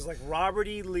think of is like Robert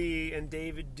E. Lee and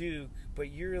David Duke,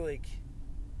 but you're an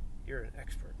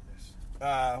expert in this.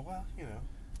 Well, you know.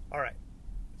 All right.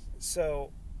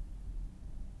 So,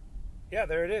 yeah,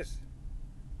 there it is.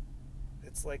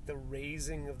 It's like the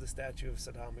raising of the statue of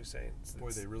Saddam Hussein.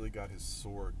 Boy, they really got his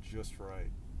sword just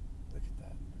right. Look at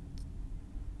that.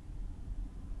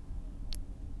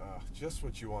 Just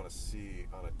what you want to see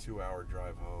on a 2-hour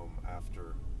drive home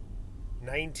after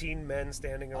 19 men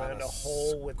standing around a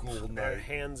hole with their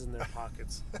hands in their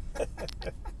pockets.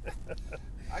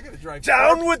 I gotta drive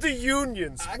down with the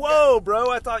unions. Whoa,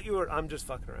 bro! I thought you were. I'm just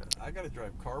fucking around. I gotta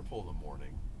drive carpool in the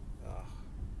morning.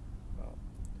 Well.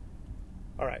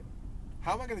 All right.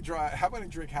 How am I gonna drive? How am I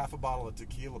gonna drink half a bottle of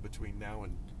tequila between now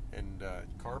and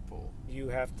carpool? You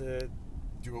have to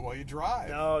do it while you drive.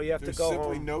 No, you have to go home. There's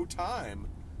simply no time.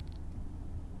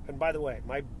 And by the way,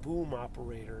 my boom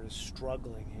operator is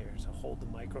struggling here to hold the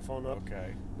microphone up.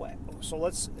 Okay. So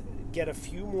let's get a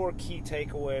few more key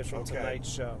takeaways from tonight's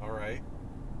show. All right.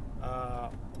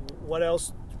 What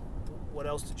else? What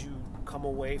else did you come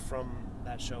away from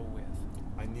that show with?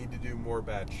 I need to do more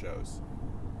bad shows.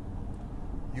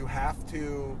 You have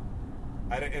to.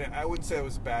 I wouldn't say it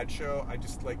was a bad show. I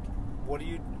just like. What do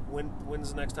you?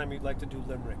 When's the next time you'd like to do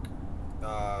Limerick?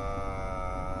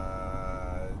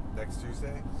 Next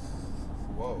Tuesday.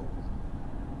 Whoa.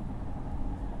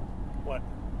 What?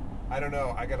 I don't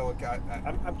know. I gotta look at.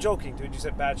 I'm joking, dude. You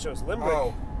said bad shows. Limerick.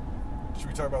 Oh. Should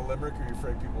we talk about Limerick, or are you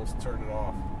afraid people will turn it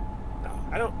off? No,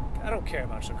 I don't care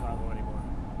about Chicago anymore.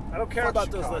 I don't care Fuck about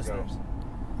Chicago. those listeners.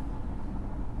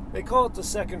 They call it the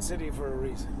second city for a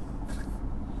reason.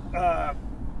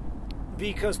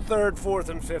 Because third, fourth,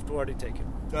 and fifth were already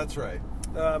taken. That's right.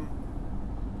 All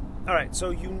right,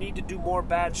 so you need to do more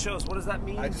bad shows. What does that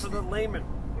mean for the layman?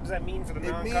 What does that mean for the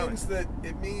non-comic?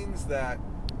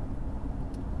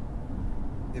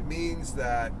 It means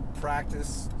that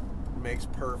practice makes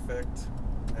perfect,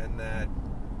 and that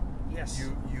yes,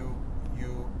 you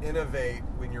innovate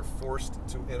when you're forced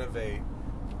to innovate.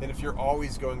 And if you're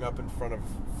always going up in front of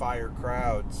fire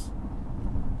crowds,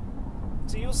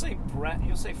 so you'll say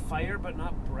fire, but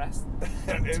not breast,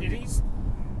 titties.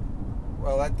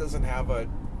 Well, that doesn't have a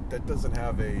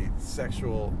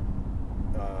sexual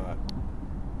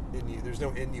there's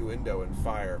no innuendo in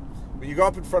fire. When you go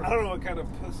up in front of, I don't know what kind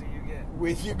of pussy you get.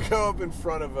 When you go up in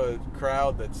front of a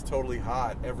crowd that's totally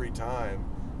hot every time,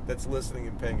 that's listening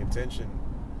and paying attention,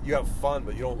 you have fun,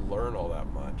 but you don't learn all that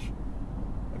much.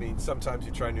 I mean, sometimes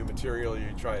you try new material,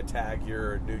 you try a tag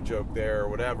here, a new joke there, or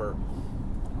whatever,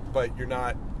 but you're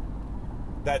not.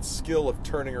 That skill of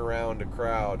turning around a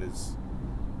crowd is,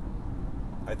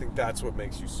 I think that's what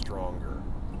makes you stronger.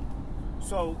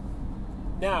 So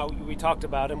now we talked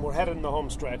about, and we're headed in the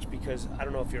home stretch because I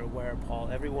don't know if you're aware, Paul,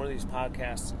 every one of these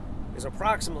podcasts is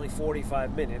approximately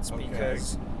 45 minutes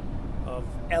because of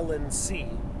Ellen C.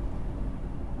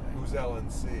 Who's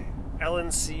Ellen C? Ellen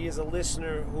C is a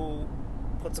listener who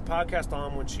puts a podcast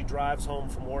on when she drives home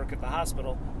from work at the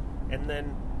hospital, and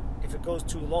then if it goes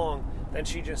too long, then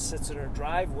she just sits in her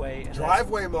driveway.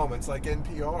 And moments like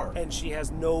NPR. And she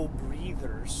has no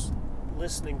breathers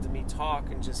listening to me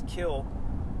talk and just kill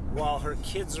while her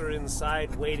kids are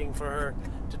inside waiting for her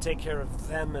to take care of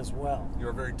them as well.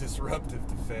 You're very disruptive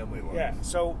to family life. Yeah,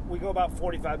 so we go about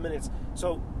 45 minutes.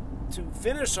 So to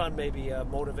finish on maybe a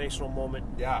motivational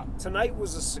moment, tonight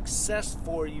was a success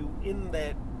for you in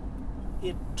that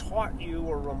it taught you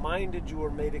or reminded you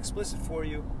or made explicit for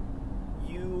you,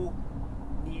 you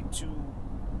need to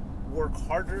work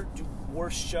harder, do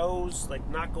worse shows, like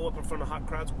not go up in front of hot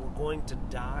crowds. We're going to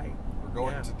die. We're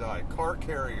going to die. Car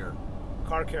carrier.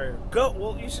 Go.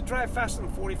 Well, you should drive faster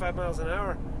than 45 miles an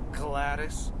hour,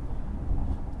 Gladys.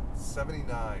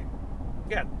 79.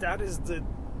 Yeah, that is the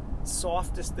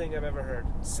softest thing I've ever heard.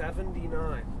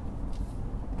 79.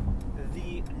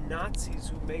 The Nazis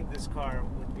who made this car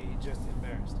would be just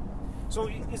embarrassed. So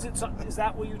is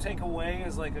that what you take away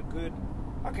as like a good...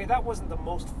 Okay, that wasn't the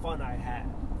most fun I had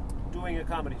doing a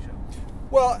comedy show.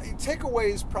 Well,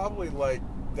 takeaways probably like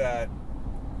that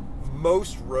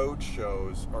most road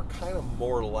shows are kind of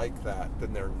more like that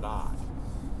than they're not.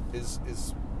 And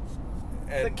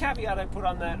the caveat I put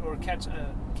on that, or catch is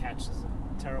a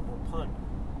terrible pun,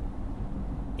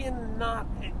 in not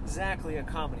exactly a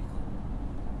comedy club.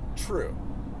 True.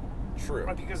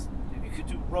 Right, because you could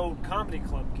do road comedy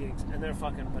club gigs and they're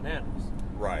fucking bananas.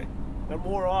 Right. They're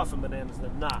more often bananas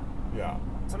than not. Yeah.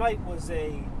 Tonight was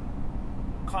a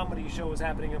comedy show was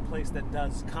happening in a place that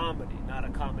does comedy, not a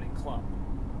comedy club.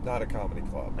 Not a comedy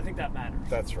club. I think that matters.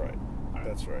 That's right.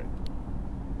 That's right.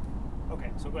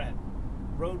 Okay, so go ahead.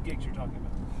 Road gigs you're talking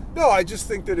about. No, I just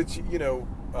think that it's,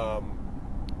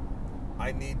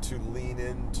 I need to lean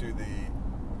into the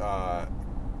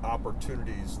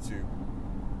opportunities to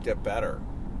get better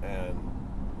and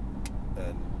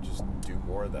just do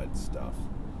more of that stuff.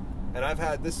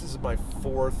 And this is my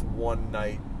fourth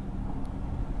one-night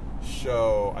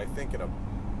show, I think in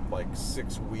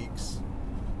 6 weeks.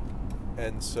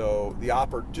 And so the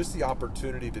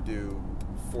opportunity to do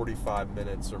 45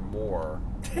 minutes or more,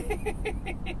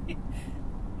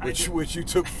 which you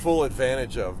took full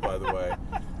advantage of, by the way.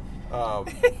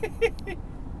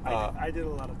 I did a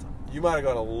lot of time. You might have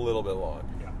gone a little bit long.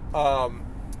 Yeah.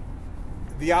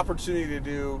 The opportunity to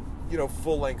do,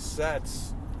 full-length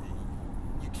sets,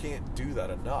 you can't do that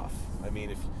enough. I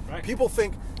mean, if people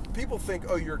think,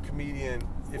 oh, you're a comedian.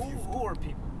 Who are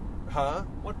people? Huh?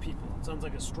 What people? It sounds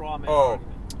like a straw man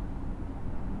argument.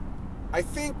 I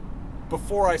think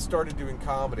before I started doing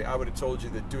comedy, I would have told you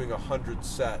that doing 100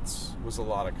 sets was a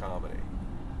lot of comedy.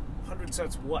 100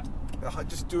 sets what?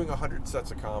 Just doing 100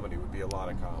 sets of comedy would be a lot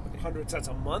of comedy. 100 sets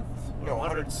a month? Or No,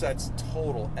 100 sets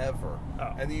total ever.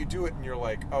 Oh. And then you do it and you're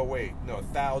like, oh wait, no,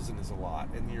 1,000 is a lot.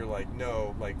 And you're like,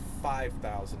 no, like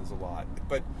 5,000 is a lot.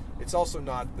 But it's also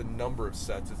not the number of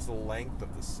sets, it's the length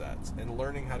of the sets. And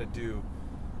learning how to do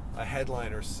a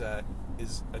headliner set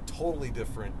is a totally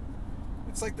different,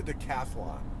 it's like the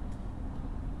decathlon.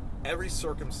 Every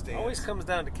circumstance. Always comes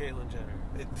down to Caitlyn Jenner.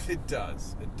 It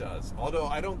does. Although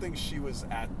I don't think she was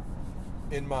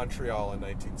in Montreal in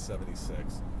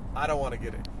 1976. I don't want to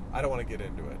get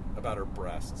into it about her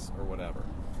breasts or whatever.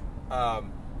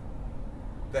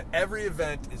 That every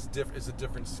event is a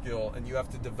different skill, and you have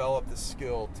to develop the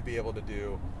skill to be able to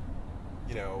do.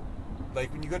 You know,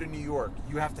 like when you go to New York,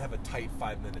 you have to have a tight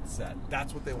 5-minute set.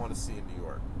 That's what they want to see in New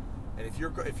York. And if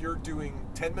you're doing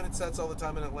 10-minute sets all the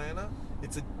time in Atlanta,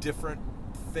 it's a different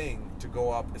thing to go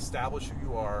up, establish who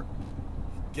you are,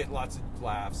 get lots of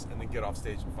laughs, and then get off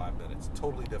stage in 5 minutes.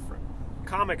 Totally different.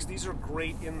 Comics, these are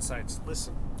great insights.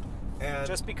 Listen, And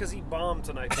just because he bombed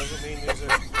tonight doesn't mean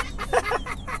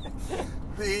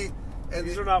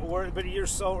these are not words. But you're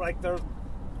so like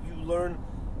you learn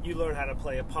how to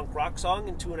play a punk rock song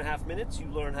in 2.5 minutes. You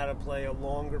learn how to play a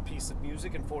longer piece of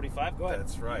music in 45. Go ahead.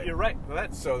 That's right. You're right. Go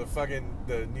ahead. So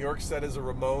the New York set is a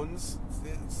Ramones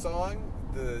song.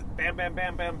 The Bam, bam,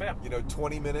 bam, bam, bam.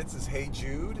 20 minutes is Hey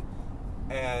Jude,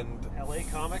 and LA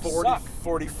comics suck.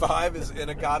 45 is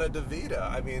Inagata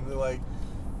Davida. I mean, like.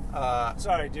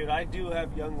 Sorry, dude. I do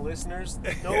have young listeners.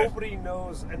 Nobody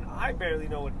knows, and I barely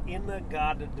know what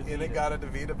Inagata Davida. Inagata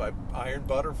Davida by Iron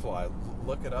Butterfly.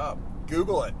 Look it up.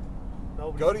 Google it.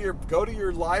 Nobody. Go to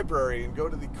your library and go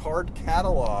to the card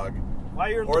catalog. While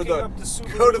you're looking up the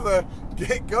Subaru.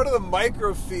 Go to the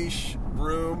microfiche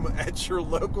room at your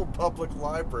local public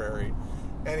library.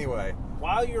 Anyway,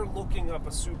 while you're looking up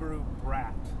a Subaru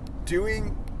Brat,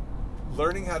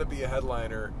 learning how to be a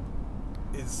headliner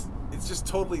it's just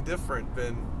totally different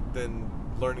than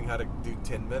learning how to do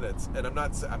 10 minutes. And I'm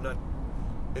not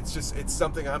it's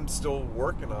something I'm still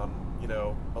working on,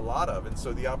 a lot of. And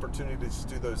so the opportunity to just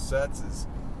do those sets is,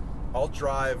 I'll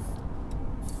drive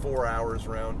 4 hours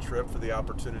round trip for the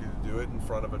opportunity to do it in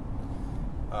front of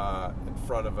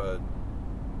a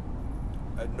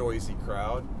noisy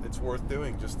crowd. It's worth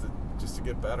doing just to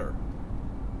get better.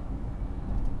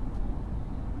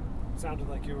 Sounded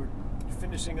like you were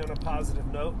finishing on a positive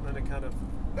note, and then it kind of...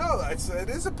 No, it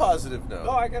is a positive note.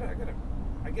 Oh, I get it.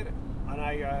 And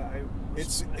I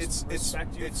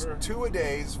respect you it's for...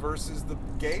 2-a-days versus the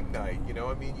game night.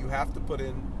 You have to put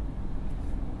in...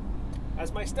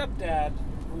 As my stepdad,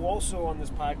 who also on this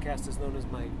podcast is known as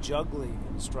my juggling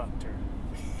instructor,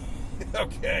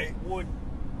 okay, would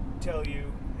tell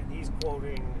you, and he's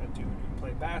quoting a dude who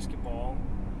played basketball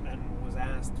and was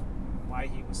asked why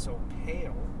he was so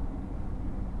pale.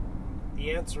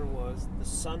 The answer was, the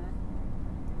sun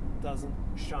doesn't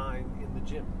shine in the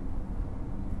gym.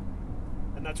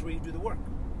 And that's where you do the work.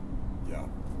 Yeah.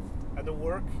 And the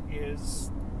work is,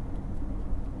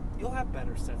 you'll have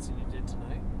better sets than you did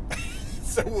tonight.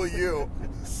 So will you.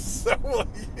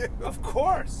 Of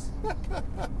course.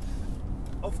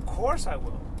 Of course I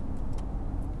will.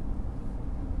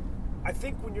 I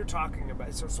think when you're talking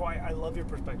about, so I love your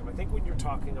perspective. I think when you're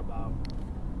talking about,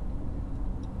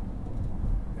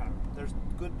 there's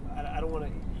good, I don't want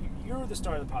to, you're the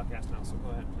star of the podcast now, so go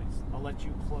ahead, please. I'll let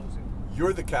you close it.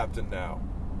 You're the captain now.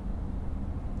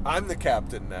 I'm the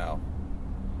captain now.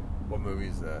 What movie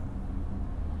is that?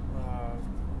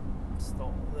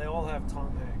 They all have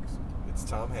Tom Hanks. It's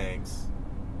Tom Hanks.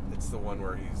 It's the one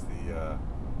where he's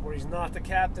where he's not the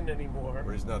captain anymore.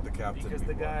 Where he's not the captain because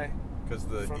anymore. The guy because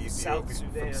the from Ethiopian, South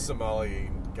Sudan. from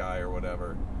Somalian guy or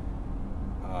whatever.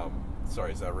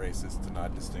 Sorry, is that racist to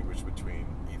not distinguish between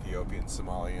Ethiopian,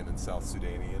 Somalian, and South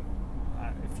Sudanian?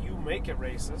 If you make it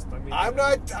racist, I mean... I'm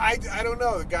not... I don't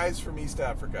know. The guy's from East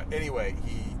Africa. Anyway,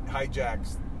 he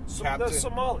hijacks... The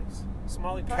Somalis.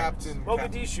 Somali pirates.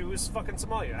 Mogadishu is fucking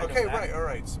Somalia. Okay, right, all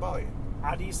right. Somalian.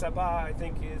 Addis Ababa, I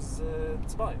think, is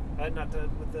Somalia. Not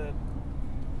with the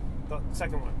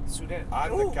second one, Sudan.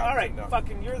 I'm the captain. All right, no.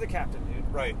 fucking, you're the captain, dude.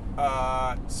 Right.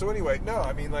 So anyway, no,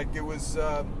 I mean, like, it was...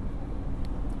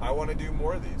 I want to do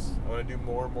more of these. I want to do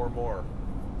more.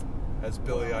 As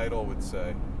Billy Idol would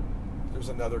say. There's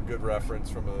another good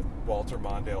reference from the Walter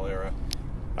Mondale era.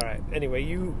 All right. Anyway,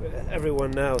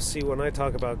 everyone now see when I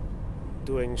talk about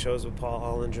doing shows with Paul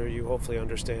Ollinger, you hopefully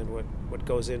understand what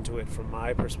goes into it from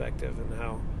my perspective and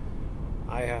how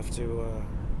I have to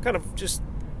kind of just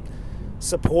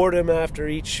support him after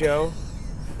each show.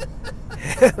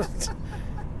 And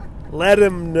let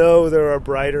him know there are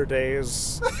brighter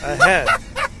days ahead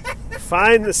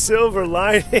Find the silver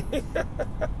lining.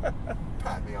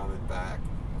 Pat me on the back.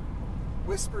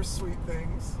 Whisper sweet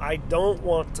things. I don't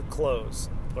want to close,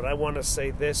 but I want to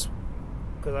say this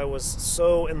because I was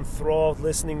so enthralled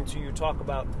listening to you talk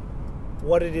about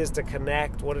what it is to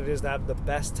connect, what it is to have the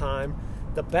best time.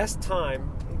 The best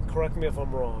time, correct me if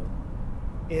I'm wrong,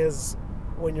 is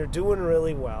when you're doing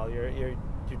really well. You're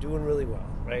doing really well,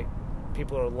 right?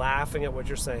 People are laughing at what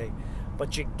you're saying,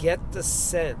 but you get the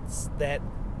sense that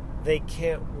they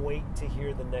can't wait to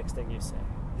hear the next thing you say.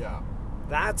 Yeah.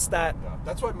 That's that. Yeah.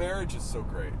 That's why marriage is so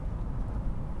great.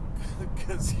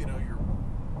 Because, your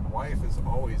wife is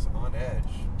always on edge.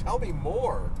 Tell me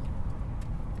more.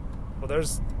 Well,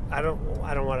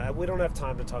 we don't have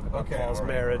time to talk about Paul's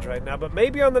marriage right now, but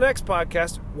maybe on the next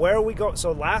podcast, where are we going?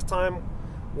 So last time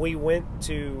we went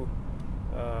to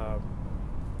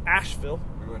Asheville.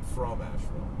 We went from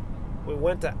Asheville. We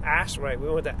went to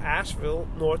Asheville,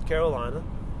 North Carolina.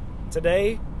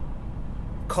 Today,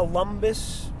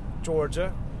 Columbus,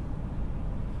 Georgia.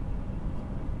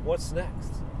 What's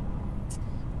next?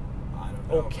 I don't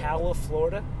know. Ocala,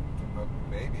 Florida?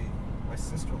 Maybe. My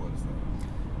sister lives there.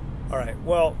 All right.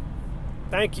 Well,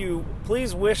 thank you.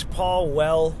 Please wish Paul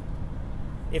well.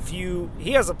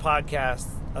 He has a podcast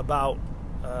about,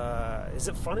 is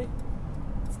it funny?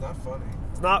 It's not funny.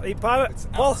 It's not. It's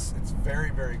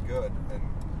very, very good and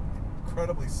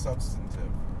incredibly substantive.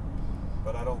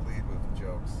 But I don't lead with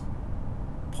jokes.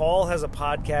 Paul has a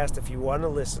podcast. If you want to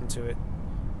listen to it,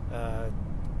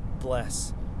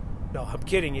 bless. No, I'm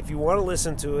kidding. If you want to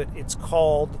listen to it, it's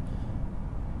called.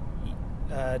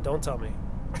 Don't tell me.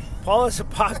 Paul has a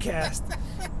podcast.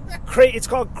 It's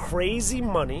called Crazy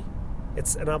Money.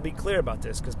 And I'll be clear about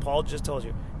this because Paul just told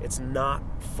you it's not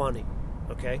funny.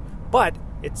 Okay, but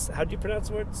it's, how do you pronounce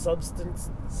the word?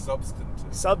 Substantive.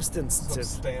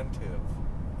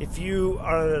 If you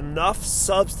are on enough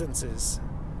substances.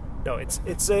 No, it's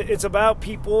about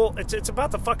people. It's about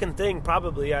the fucking thing.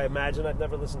 Probably, I imagine. I've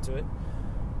never listened to it,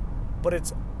 but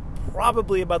it's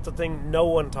probably about the thing no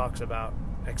one talks about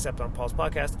except on Paul's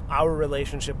podcast. Our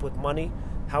relationship with money,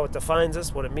 how it defines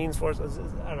us, what it means for us. I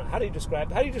don't know. How do you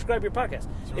describe your podcast?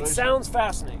 It sounds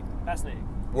fascinating.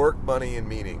 Work, money, and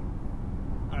meaning.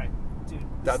 All right, dude.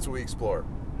 That's what we explore.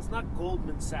 It's not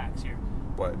Goldman Sachs here.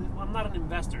 What? I'm not an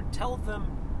investor. Tell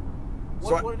them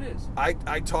what it is. I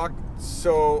talk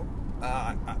to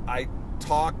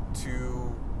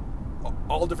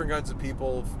all different kinds of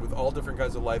people with all different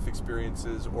kinds of life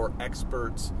experiences or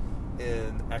experts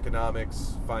in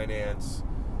economics, finance.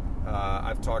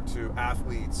 I've talked to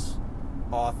athletes,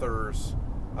 authors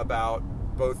about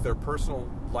both their personal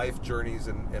life journeys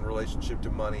and relationship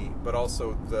to money, but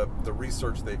also the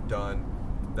research they've done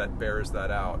that bears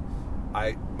that out.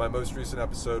 My most recent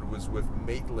episode was with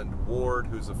Maitland Ward,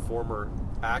 who's a former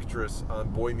actress on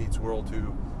Boy Meets World,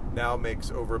 who now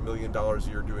makes over $1 million a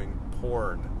year doing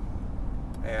porn.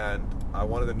 And I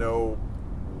wanted to know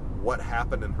what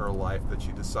happened in her life that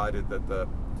she decided that the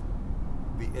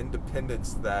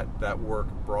independence that work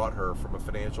brought her from a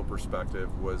financial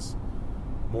perspective was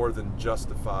more than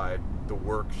justified the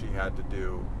work she had to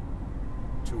do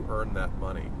to earn that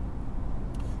money.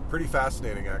 Pretty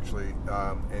fascinating, actually,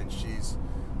 and she's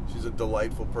a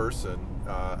delightful person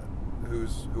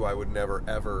who I would never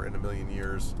ever in a million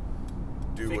years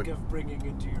think of bringing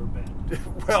into your bed.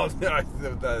 Well, no,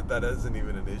 that isn't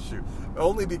even an issue.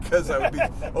 Only because I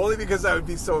would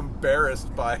be so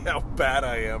embarrassed by how bad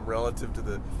I am relative to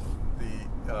the.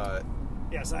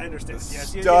 Yes, I understand.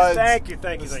 Yes,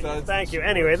 thank you.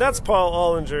 Anyway, that's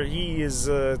Paul Ollinger. He is,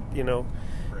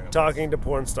 talking to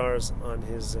porn stars on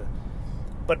his.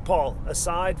 But Paul,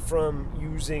 aside from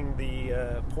using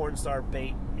the porn star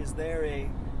bait, is there a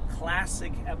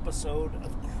classic episode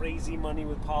of Crazy Money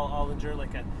with Paul Ollinger?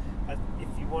 Like if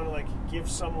you want to give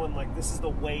someone this is the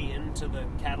way into the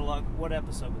catalog, what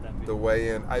episode would that be? The way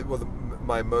in.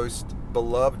 My most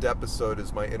beloved episode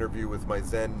is my interview with my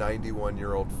then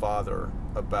 91-year-old father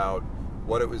about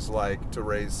what it was like to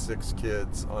raise 6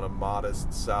 kids on a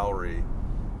modest salary,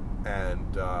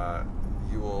 and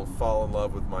you will fall in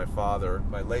love with my father,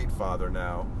 my late father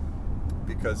now,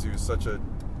 because he was such a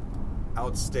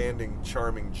outstanding,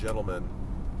 charming gentleman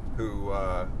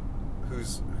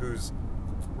whose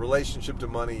relationship to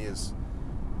money is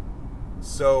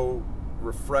so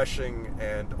refreshing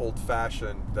and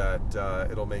old-fashioned that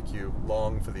it'll make you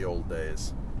long for the old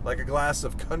days, like a glass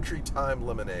of country time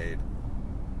lemonade.